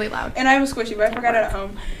spinner. be really loud. And I have a squishy, but I forgot it at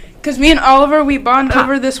home. Because me and Oliver, we bond Pop.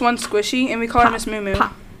 over this one squishy, and we call her Pop, Miss Moo Moo.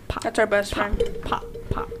 Pop, pop, That's our best pop, friend. pop,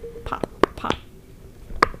 pop, pop, pop,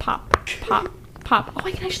 pop, pop, pop. Oh,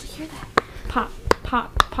 I can actually hear that. Pop,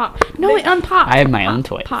 pop, pop. No, it unpopped. I have my own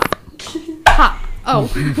toy. Pop, pop. Oh,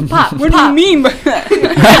 pop. What do pop. you mean by that?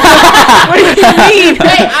 What do you mean?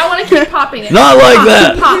 Wait, I want to keep popping it. Not like Pop,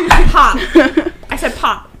 that. Pop, pop. I said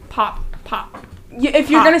pop, pop, pop. Yeah, if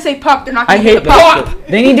you're Pop. gonna say pop, they're not I gonna hate say pop. that.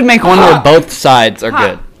 They need to make one where both sides are Pop.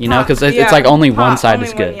 good. You know, Pop. because it's Yeah, like only one pop, side only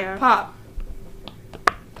is one, good. yeah. Pop.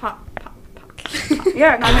 Pop, pop, pop.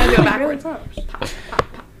 Yeah, I'm gonna do it really backwards. pops.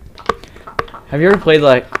 Have you ever played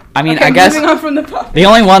like? I mean, Okay, I guess moving on from the pop. the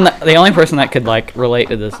only person that could like relate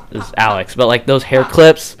to this is Alex. But like those hair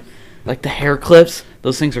clips, like the hair clips,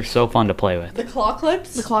 Those things are so fun to play with. The claw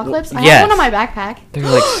clips? The claw clips? I Yes. have one on my backpack. They're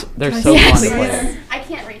like they're so fun to play with. I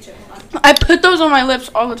can't reach it. Hold on. I put those on my lips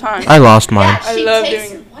all the time. I lost mine. I She love takes-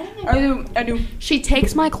 doing it. why didn't I- I do. She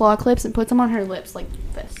takes my claw clips and puts them on her lips like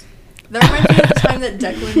this. That reminds me of the time that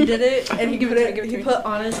Declan did it, and he Give it to me, give it to he me. put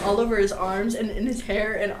honest all over his arms and in his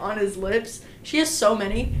hair and on his lips. She has so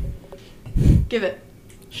many. Give it.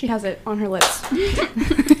 She has it on her lips.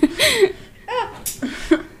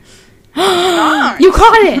 Nice. You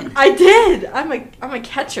caught it! I did. I'm a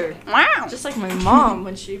catcher. Wow. Just like my mom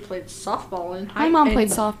when she played softball in high My mom in- played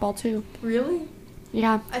softball too. Really?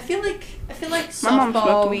 Yeah. I feel like My mom smoked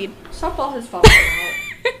softball. weed. Softball has fallen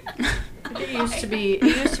out. It used to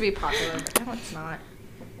be popular, but now it's not.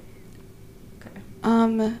 Okay. Let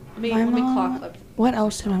me my claw mom. clip. What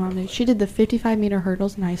else did my mom do? She did the 55-meter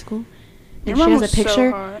hurdles in high school, Your and she mom has was a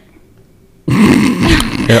picture. So hot. Yeah,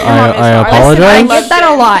 Your mom is I hot. apologize. I love get that a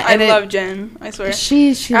Jen. lot, I and it- love Jen. I swear. She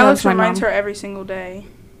Alex loves my reminds mom. her every single day.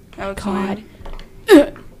 Alex God.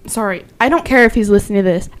 Lynn. Sorry, I don't care if he's listening to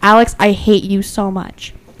this. Alex, I hate you so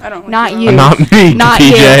much. I don't. Like Not her. you. Not me, Not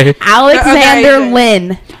TJ. you. Alexander Okay.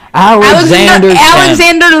 Lynn. Alexander. Chen.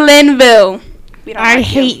 Alexander Linville. We don't I like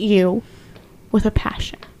hate you with a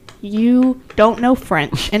passion. You don't know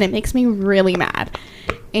French, and it makes me really mad.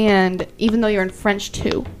 And even though you're in French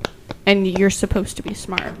too, and you're supposed to be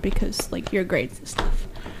smart because like your grades and stuff,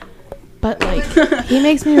 but like he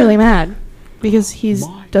makes me really mad because he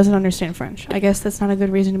doesn't understand French. I guess that's not a good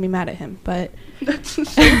reason to be mad at him, but That's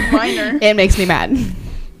so minor. it makes me mad.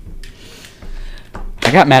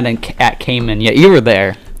 I got mad at Cayman. Yeah, you were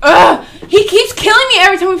there. Ugh! He keeps killing me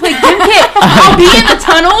every time we play Gym Kit. I'll be in the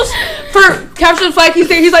tunnels for capture the flag. He's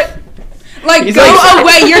there. He's like He's go like-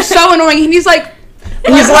 away. You're so annoying. And he's like,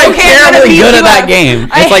 He's like okay, I'm gonna terribly beat good you at that up. game.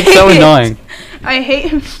 I It's like so hate it. annoying. I hate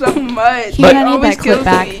him so much. He But- I need always that clip kills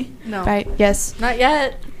back. me. No. Right? Yes. Not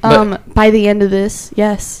yet. But- By the end of this,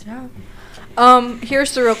 yes. Yeah.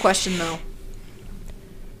 Here's the real question though.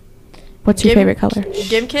 What's your favorite color?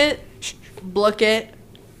 Gimkit, Blookit,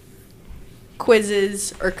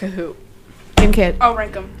 quizzes, or Kahoot? Gym Kit. I'll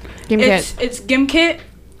rank them. Gym Kit. It's Gym Kit.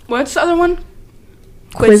 What's the other one?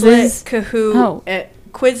 Quizzes. Quizlet, Kahoot, Oh.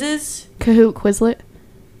 Quizzes, Kahoot. Quizlet.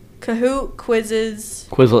 Kahoot, Quizzes,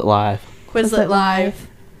 Quizlet Live. Quizlet Live,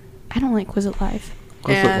 I don't like Quizlet Live.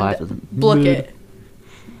 Quizlet and Live isn't. Blookit.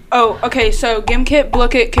 Oh, okay. So Gym Kit,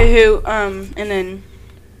 Blookit, Kahoot, and then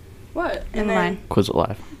what? And Never then mind. Quizlet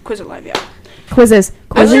Live. Quizlet Live. Yeah. Quizzes.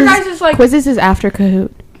 What's your guys' like? Quizzes is after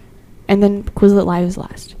Kahoot, and then Quizlet Live is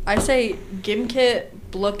last. I say Gimkit,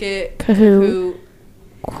 Blookit, Kahoot, Kahoot,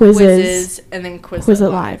 Quizzes, Quizzes, and then Quizlet,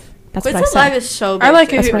 Quizlet Live. That's what I Quizlet said. Live is so basic. I like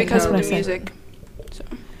That's Kahoot what- because that's of what the I said. music. So.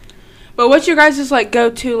 But what's your guys' like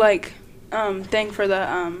go-to like thing for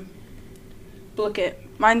the Blookit?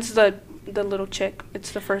 Mine's the little chick.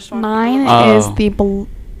 It's the first one. Mine Oh. is the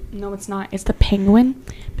no, it's not. It's the penguin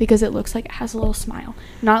because it looks like it has a little smile.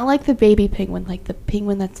 Not like the baby penguin, like the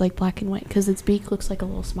penguin that's like black and white. Because its beak looks like a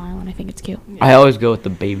little smile, and I think it's cute. I always go with the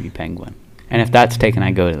baby penguin. And if that's taken,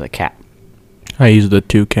 I go to the cat. I use the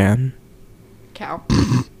toucan. Cow.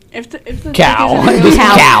 If the Cow. chick Just is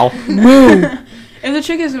cow. if the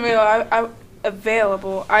chick is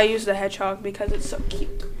available, I use the hedgehog because it's so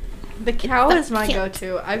cute. The cow is my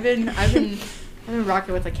go-to. I've been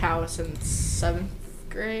rocking with a cow since 7th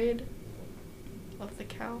grade. Love the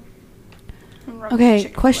cow. Okay,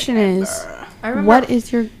 question is, I remember. what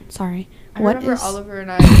is your sorry? I What remember is Oliver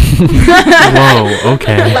and I. Whoa,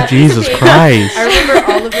 okay. Jesus Christ. I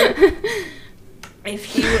remember Oliver. If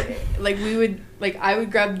he would, I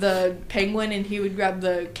would grab the penguin and he would grab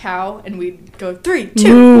the cow, and we'd go 3, 2,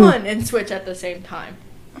 Moo. 1, and switch at the same time.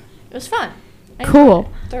 It was fun. I enjoyed Cool.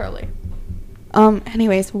 it thoroughly.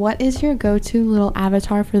 Anyways, what is your go-to little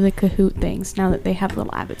avatar for the Kahoot things now that they have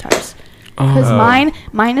little avatars? Because Oh.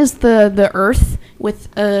 mine is the Earth with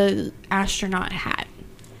a astronaut hat.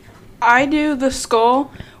 I do the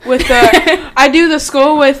skull with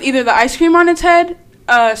either the ice cream on its head,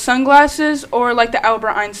 sunglasses, or like the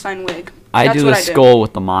Albert Einstein wig. I That's do what the skull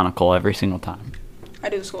with the monocle every single time. I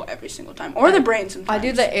do the skull every single time, or the brain sometimes. I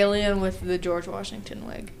do the alien with the George Washington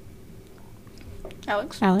wig.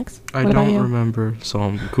 Alex. Alex, I what about don't you? remember, so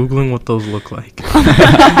I'm Googling what those look like.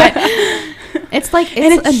 It's like And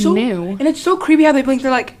it's, it's a so new. and it's so creepy how they blink. They're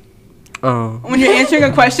like Oh. when you're answering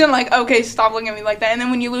a question, like okay, stop looking at me like that. And then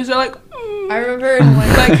when you lose, they're like. I remember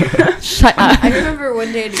one Shut up. I remember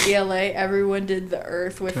one day at ELA, everyone did the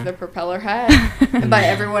Earth with the propeller hat. And by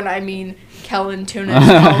everyone, I mean Kellen, Tunis,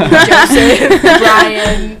 Colin, Joseph,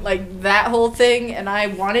 Brian, like that whole thing. And I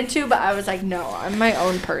wanted to, but I was like, no, I'm my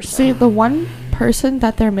own person. See, the one person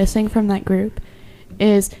that they're missing from that group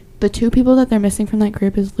is the two people that they're missing from that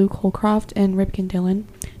group is Luke Holcroft and Ripken Dillon.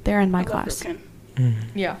 They're in my class.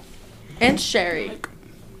 Yeah. And Sherry.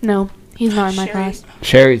 No, he's not in my Sherry. class.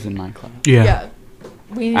 Sherry's in my class. Yeah.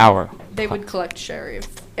 We Our. They would collect Sherry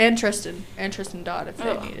and Tristan Dodd if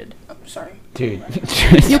they needed. Oh, sorry. Dude.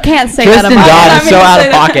 You can't say Tristan that Dodd about is so out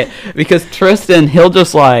of pocket because Tristan, he'll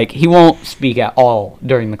just like, he won't speak at all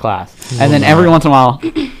during the class. And then every once in a while,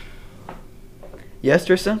 yes,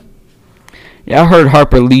 Tristan? Yeah, I heard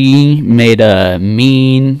Harper Lee made a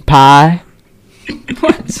mean pie.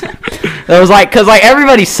 What? It was like, because like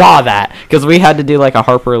everybody saw that because we had to do like a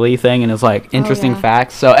Harper Lee thing and it's like interesting yeah.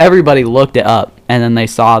 facts. So everybody looked it up and then they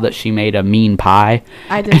saw that she made a mean pie.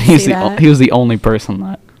 I did And see that. he was the only person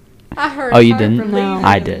that. I heard. Oh, you Harper didn't? Lee No. made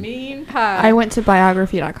I a did. Mean pie. I went to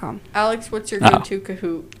biography.com. Alex, what's your Oh. go-to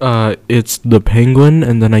Kahoot? It's the penguin,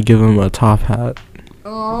 and then I give him a top hat.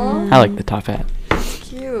 Oh, I like the top hat.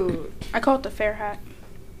 cute. I call it the fair hat.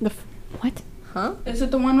 What? Huh? Is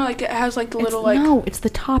it the one like it has like the little It's- like? no, it's the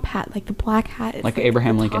top hat, like the black hat. It's Like the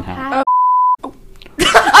Abraham the Lincoln top hat.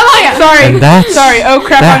 Oh yeah. Sorry. And that's- Sorry. Oh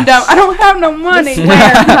crap! I'm dumb. I don't have no money.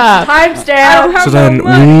 I don't Timestamp. have So no then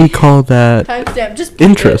money. we call that Timestamp. Just beep it,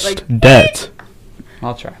 interest, like, debt.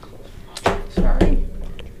 I'll try. Sorry.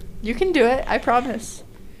 you can do it. I promise.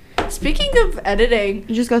 Speaking of editing,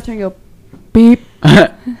 You just go through and go, beep.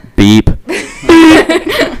 Beep.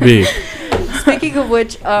 B. speaking of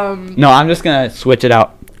which, No, I'm just gonna switch it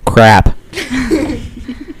out. Crap.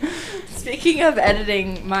 speaking of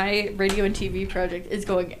editing, my radio and TV project is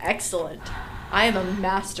going excellent. I am a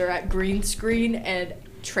master at green screen and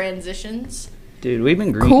transitions. Dude, we've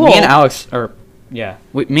been green. Cool. Me and Alex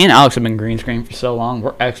have been green screen for so long.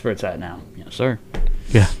 We're experts at it now. Yes, sir.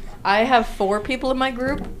 Yeah. I have 4 people in my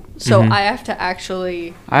group, so Mhm. I have to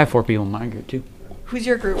actually. I have 4 people in my group too. Who's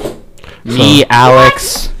your group? Me,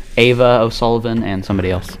 Alex, Ava O'Sullivan, and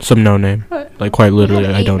somebody else. Some no name. What? Like quite literally, We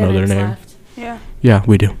have I 8 don't know their minutes name. left. Yeah. Yeah,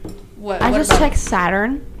 we do. What? I what just about- checked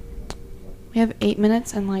Saturn. We have 8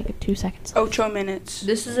 minutes and like 2 seconds. Ocho minutes.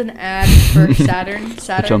 This is an ad for Saturn.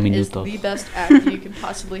 Saturn is minutos. the best app you can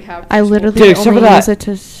possibly have. for I school. literally Dude, except only for that- use it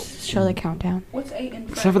to show the countdown. What's 8 in French?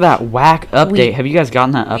 Except for that whack update. We- Have you guys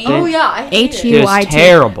gotten that update? Oh yeah, I hate HU. it. Dude, UIT. it's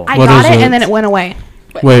terrible. I What got is it it? and then it went away.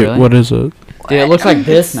 Wait, Really? what is it? Dude, it looks like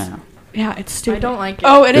this now. Yeah, it's I stupid. don't like it.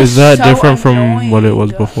 Oh, it is. Is that so different from what it was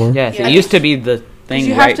annoying. before? Yes, Yeah. it used to be the 'Cause thing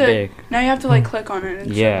you right have to, big. Now you have to like click on it.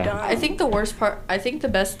 And Yeah. It's so dumb. I think the worst part. I think the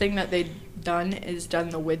best thing that they've done is done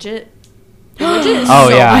the widget. The widget is Oh,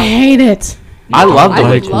 so yeah. I hate it. I love the I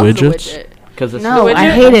Like would love widgets? The widget. Because it's No, widget? I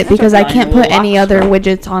hate it That's because I okay. can't put any other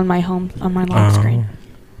widgets on my lock screen.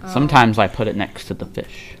 sometimes I put it next to the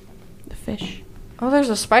fish. The fish. Oh, there's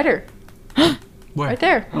a spider Where? right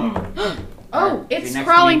there. Oh, it's next to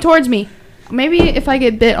crawling me. towards me. Maybe if I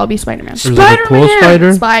get bit, I'll be Spider-Man. Is it a pool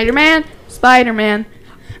spider? Spider-Man. Spider-Man.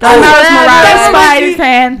 Oh, that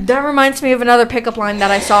Spider-Man. That reminds me of another pickup line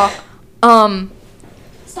that I saw.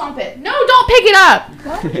 Stomp it. No, don't pick it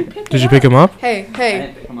up. Did you pick him up? Hey,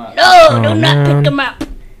 No, Oh, do not man. pick him up.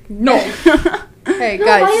 no. Hey No,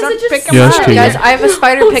 guys, why is stop it just picking Yes, up. Keegan. Guys, I have a I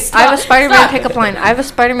have a Spider-Man Stop. pickup line. I have a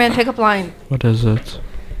Spider-Man pickup line. What is it?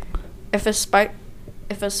 If a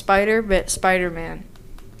spider bit Spider-Man.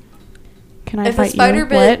 Can I If a bite spider you?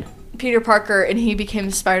 bit What? Peter Parker and he became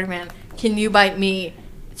Spider-Man, can you bite me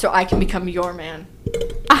so I can become your man?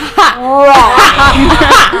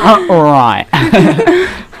 Right.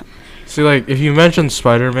 See, like, if you mention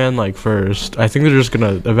Spider-Man, like, first, I think they're just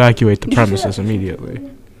gonna evacuate the premises immediately.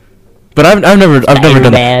 But I've never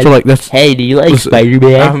done that. So, like, that's... Hey, do you like listen,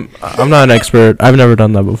 Spider-Man? I'm not an expert. I've never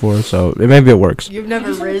done that before, so maybe it works. You've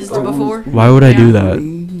never rizzed before? Why would I do that?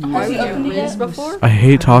 Why would you rizz before? I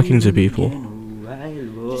hate talking to people.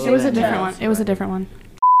 It was a different one. It was a different one.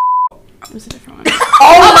 It was a different one.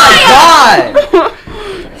 Oh my god!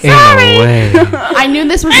 Ain't no way. I knew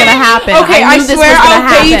this was gonna happen. Okay, I knew this swear was gonna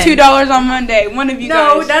I'll pay you happen. $2 on Monday. One of you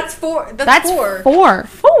No, guys. that's four. That's four.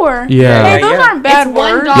 4. Yeah. Hey, those Yeah. aren't bad It's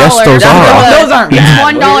words. $1. Yes, those are. Those aren't It's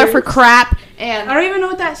bad $1 words. for crap I and don't even know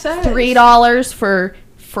what that says. $3 for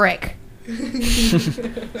frick.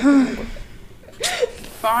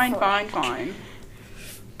 Fine. $4.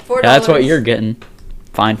 Yeah, that's what you're getting.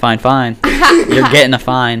 Fine. You're getting a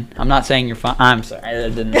fine. I'm not saying you're fine. I'm sorry. I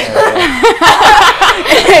didn't.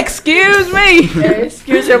 Excuse me.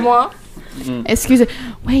 Excusez-moi. Excuse me.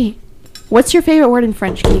 Wait, what's your favorite word in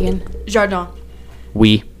French, Keegan? Jardin.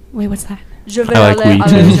 Oui. Wait, what's that? Je vais I like aller oui, à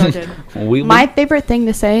too. le jardin. Oui. My favorite thing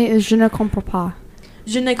to say is je ne comprends pas.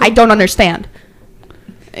 Je ne I don't understand.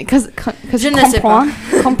 Because Je ne sais pas.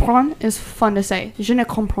 comprendre is fun to say. Je ne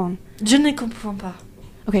comprends. Je ne comprends pas.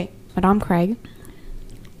 Okay, Madame Craig.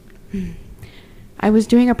 I was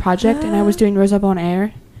doing a project and I was doing Rosa Bon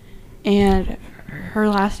Air, and her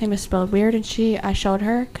last name is spelled weird, and I showed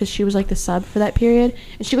her because she was like the sub for that period,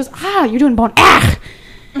 and she goes, you're doing Bon Air,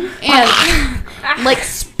 and like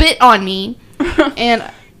spit on me, and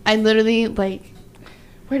I literally like,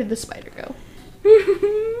 where did the spider go?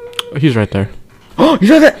 He's right there. Oh, you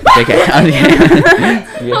said that. Okay.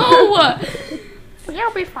 Oh,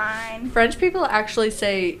 You'll be fine. French people actually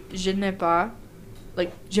say je ne pas,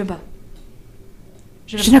 like je ne pas.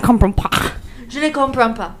 je ne comprends pas. Je ne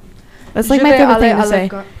comprends pas. That's like Je my vais favorite aller thing to à say.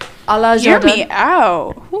 l'école. À la Hear Jordan. me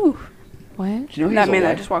out. Whew. What? That man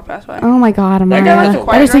that just walked past by. Oh my God, That guy was Amara. a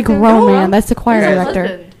That is a choir grown director? man. That's the choir Yeah.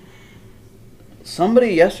 director.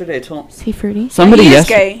 Somebody yesterday told. Is he fruity? Somebody He is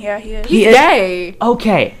yesterday. gay. Yeah, he is. He's is- gay.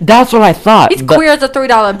 Okay, that's what I thought. He's but queer as a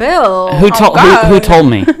 $3 bill. Who Oh, told? God. Who told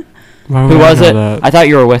me? Why would Who I was know it? that? I thought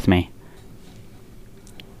you were with me.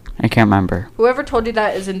 I can't remember. Whoever told you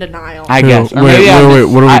that is in denial. I Who? guess. Or Wait, maybe I wait, mis-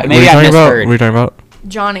 what are I- we maybe I talking about? misheard. What are we talking about?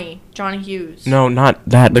 Johnny Hughes. No, not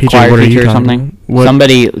that. The PJ, choir what are you teacher or talking something. about? What?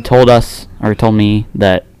 Somebody told us or told me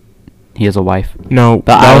that he has a wife. No,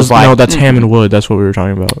 But I that was was like, no. That's Hammond Wood. That's what we were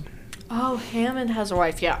talking about. Oh, Hammond has a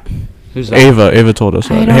wife, yeah. Who's Ava told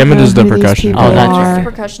us I that. don't Hammond know is the who these percussion. people Oh, that's He's right. the are.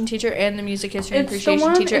 percussion teacher and the music history and It's the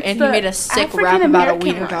appreciation one- teacher, it's and he the made a sick rap about a African-American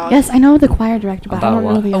wiener one. dog. Yes, I know the choir director, but I About don't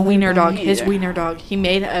know what? the A other wiener guy. dog. His either. wiener dog. He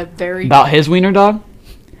made a very... About his wiener dog?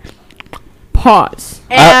 Pause.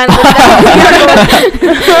 And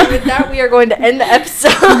with that, we are going to end the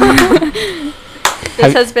episode.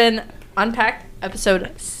 This has been unPAKed,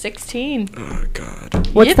 episode 16. Oh God.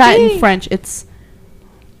 What's that in Yippee. French? It's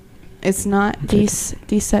not 10,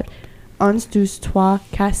 17, 11, 12, 4,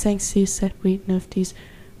 5, 6, 7, 8, 9, 10,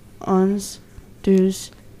 11,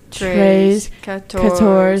 12, 13, 14,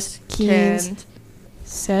 15,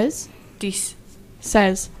 16,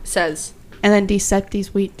 says, Says. and then 17,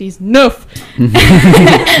 18, 9. I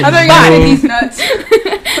thought you were gonna say these nuts.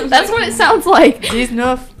 That's what it sounds like. These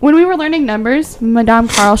enough. When we were learning numbers, Madame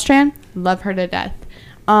Carlstrand, love her to death.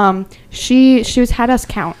 She had us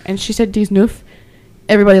count, and she said 19.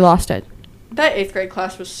 Everybody lost it. That 8th grade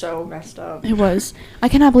class was so messed up. It was. I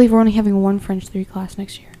cannot believe we're only having one French 3 class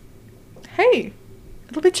next year. Hey,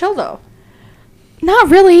 it'll be chill though. Not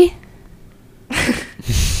really.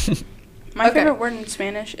 My Okay. favorite word in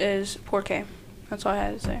Spanish is porque. That's all I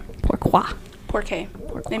had to say. Pourquoi? Porque.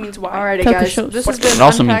 It means why. Alrighty, Coca guys. shows. This has It been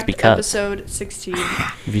also means unPAKed because. episode 16.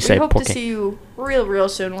 If you We say hope porque. to see you real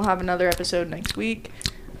soon. We'll have another episode next week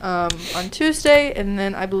on Tuesday. And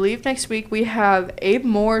then I believe next week we have Abe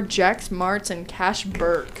Moore, Jax Martz, and Cash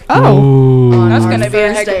Burke Oh. on That's our gonna be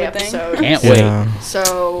a heck of Thursday a thing. episode. Can't Yeah.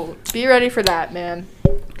 So be ready for that, man.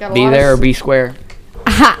 Got a Be lot there or of be square.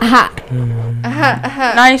 Ha ha.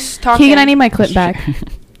 Nice talking. Keegan, I need my clip back.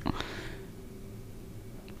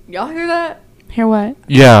 Y'all hear that? Hear what?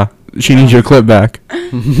 Yeah, she needs your clip back.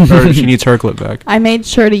 Or she needs her clip back. I made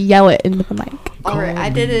sure to yell it into the mic. All right, I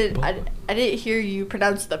didn't hear you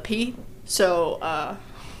pronounce the P. So all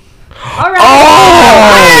right.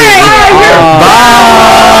 Oh!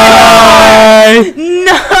 Bye!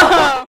 No!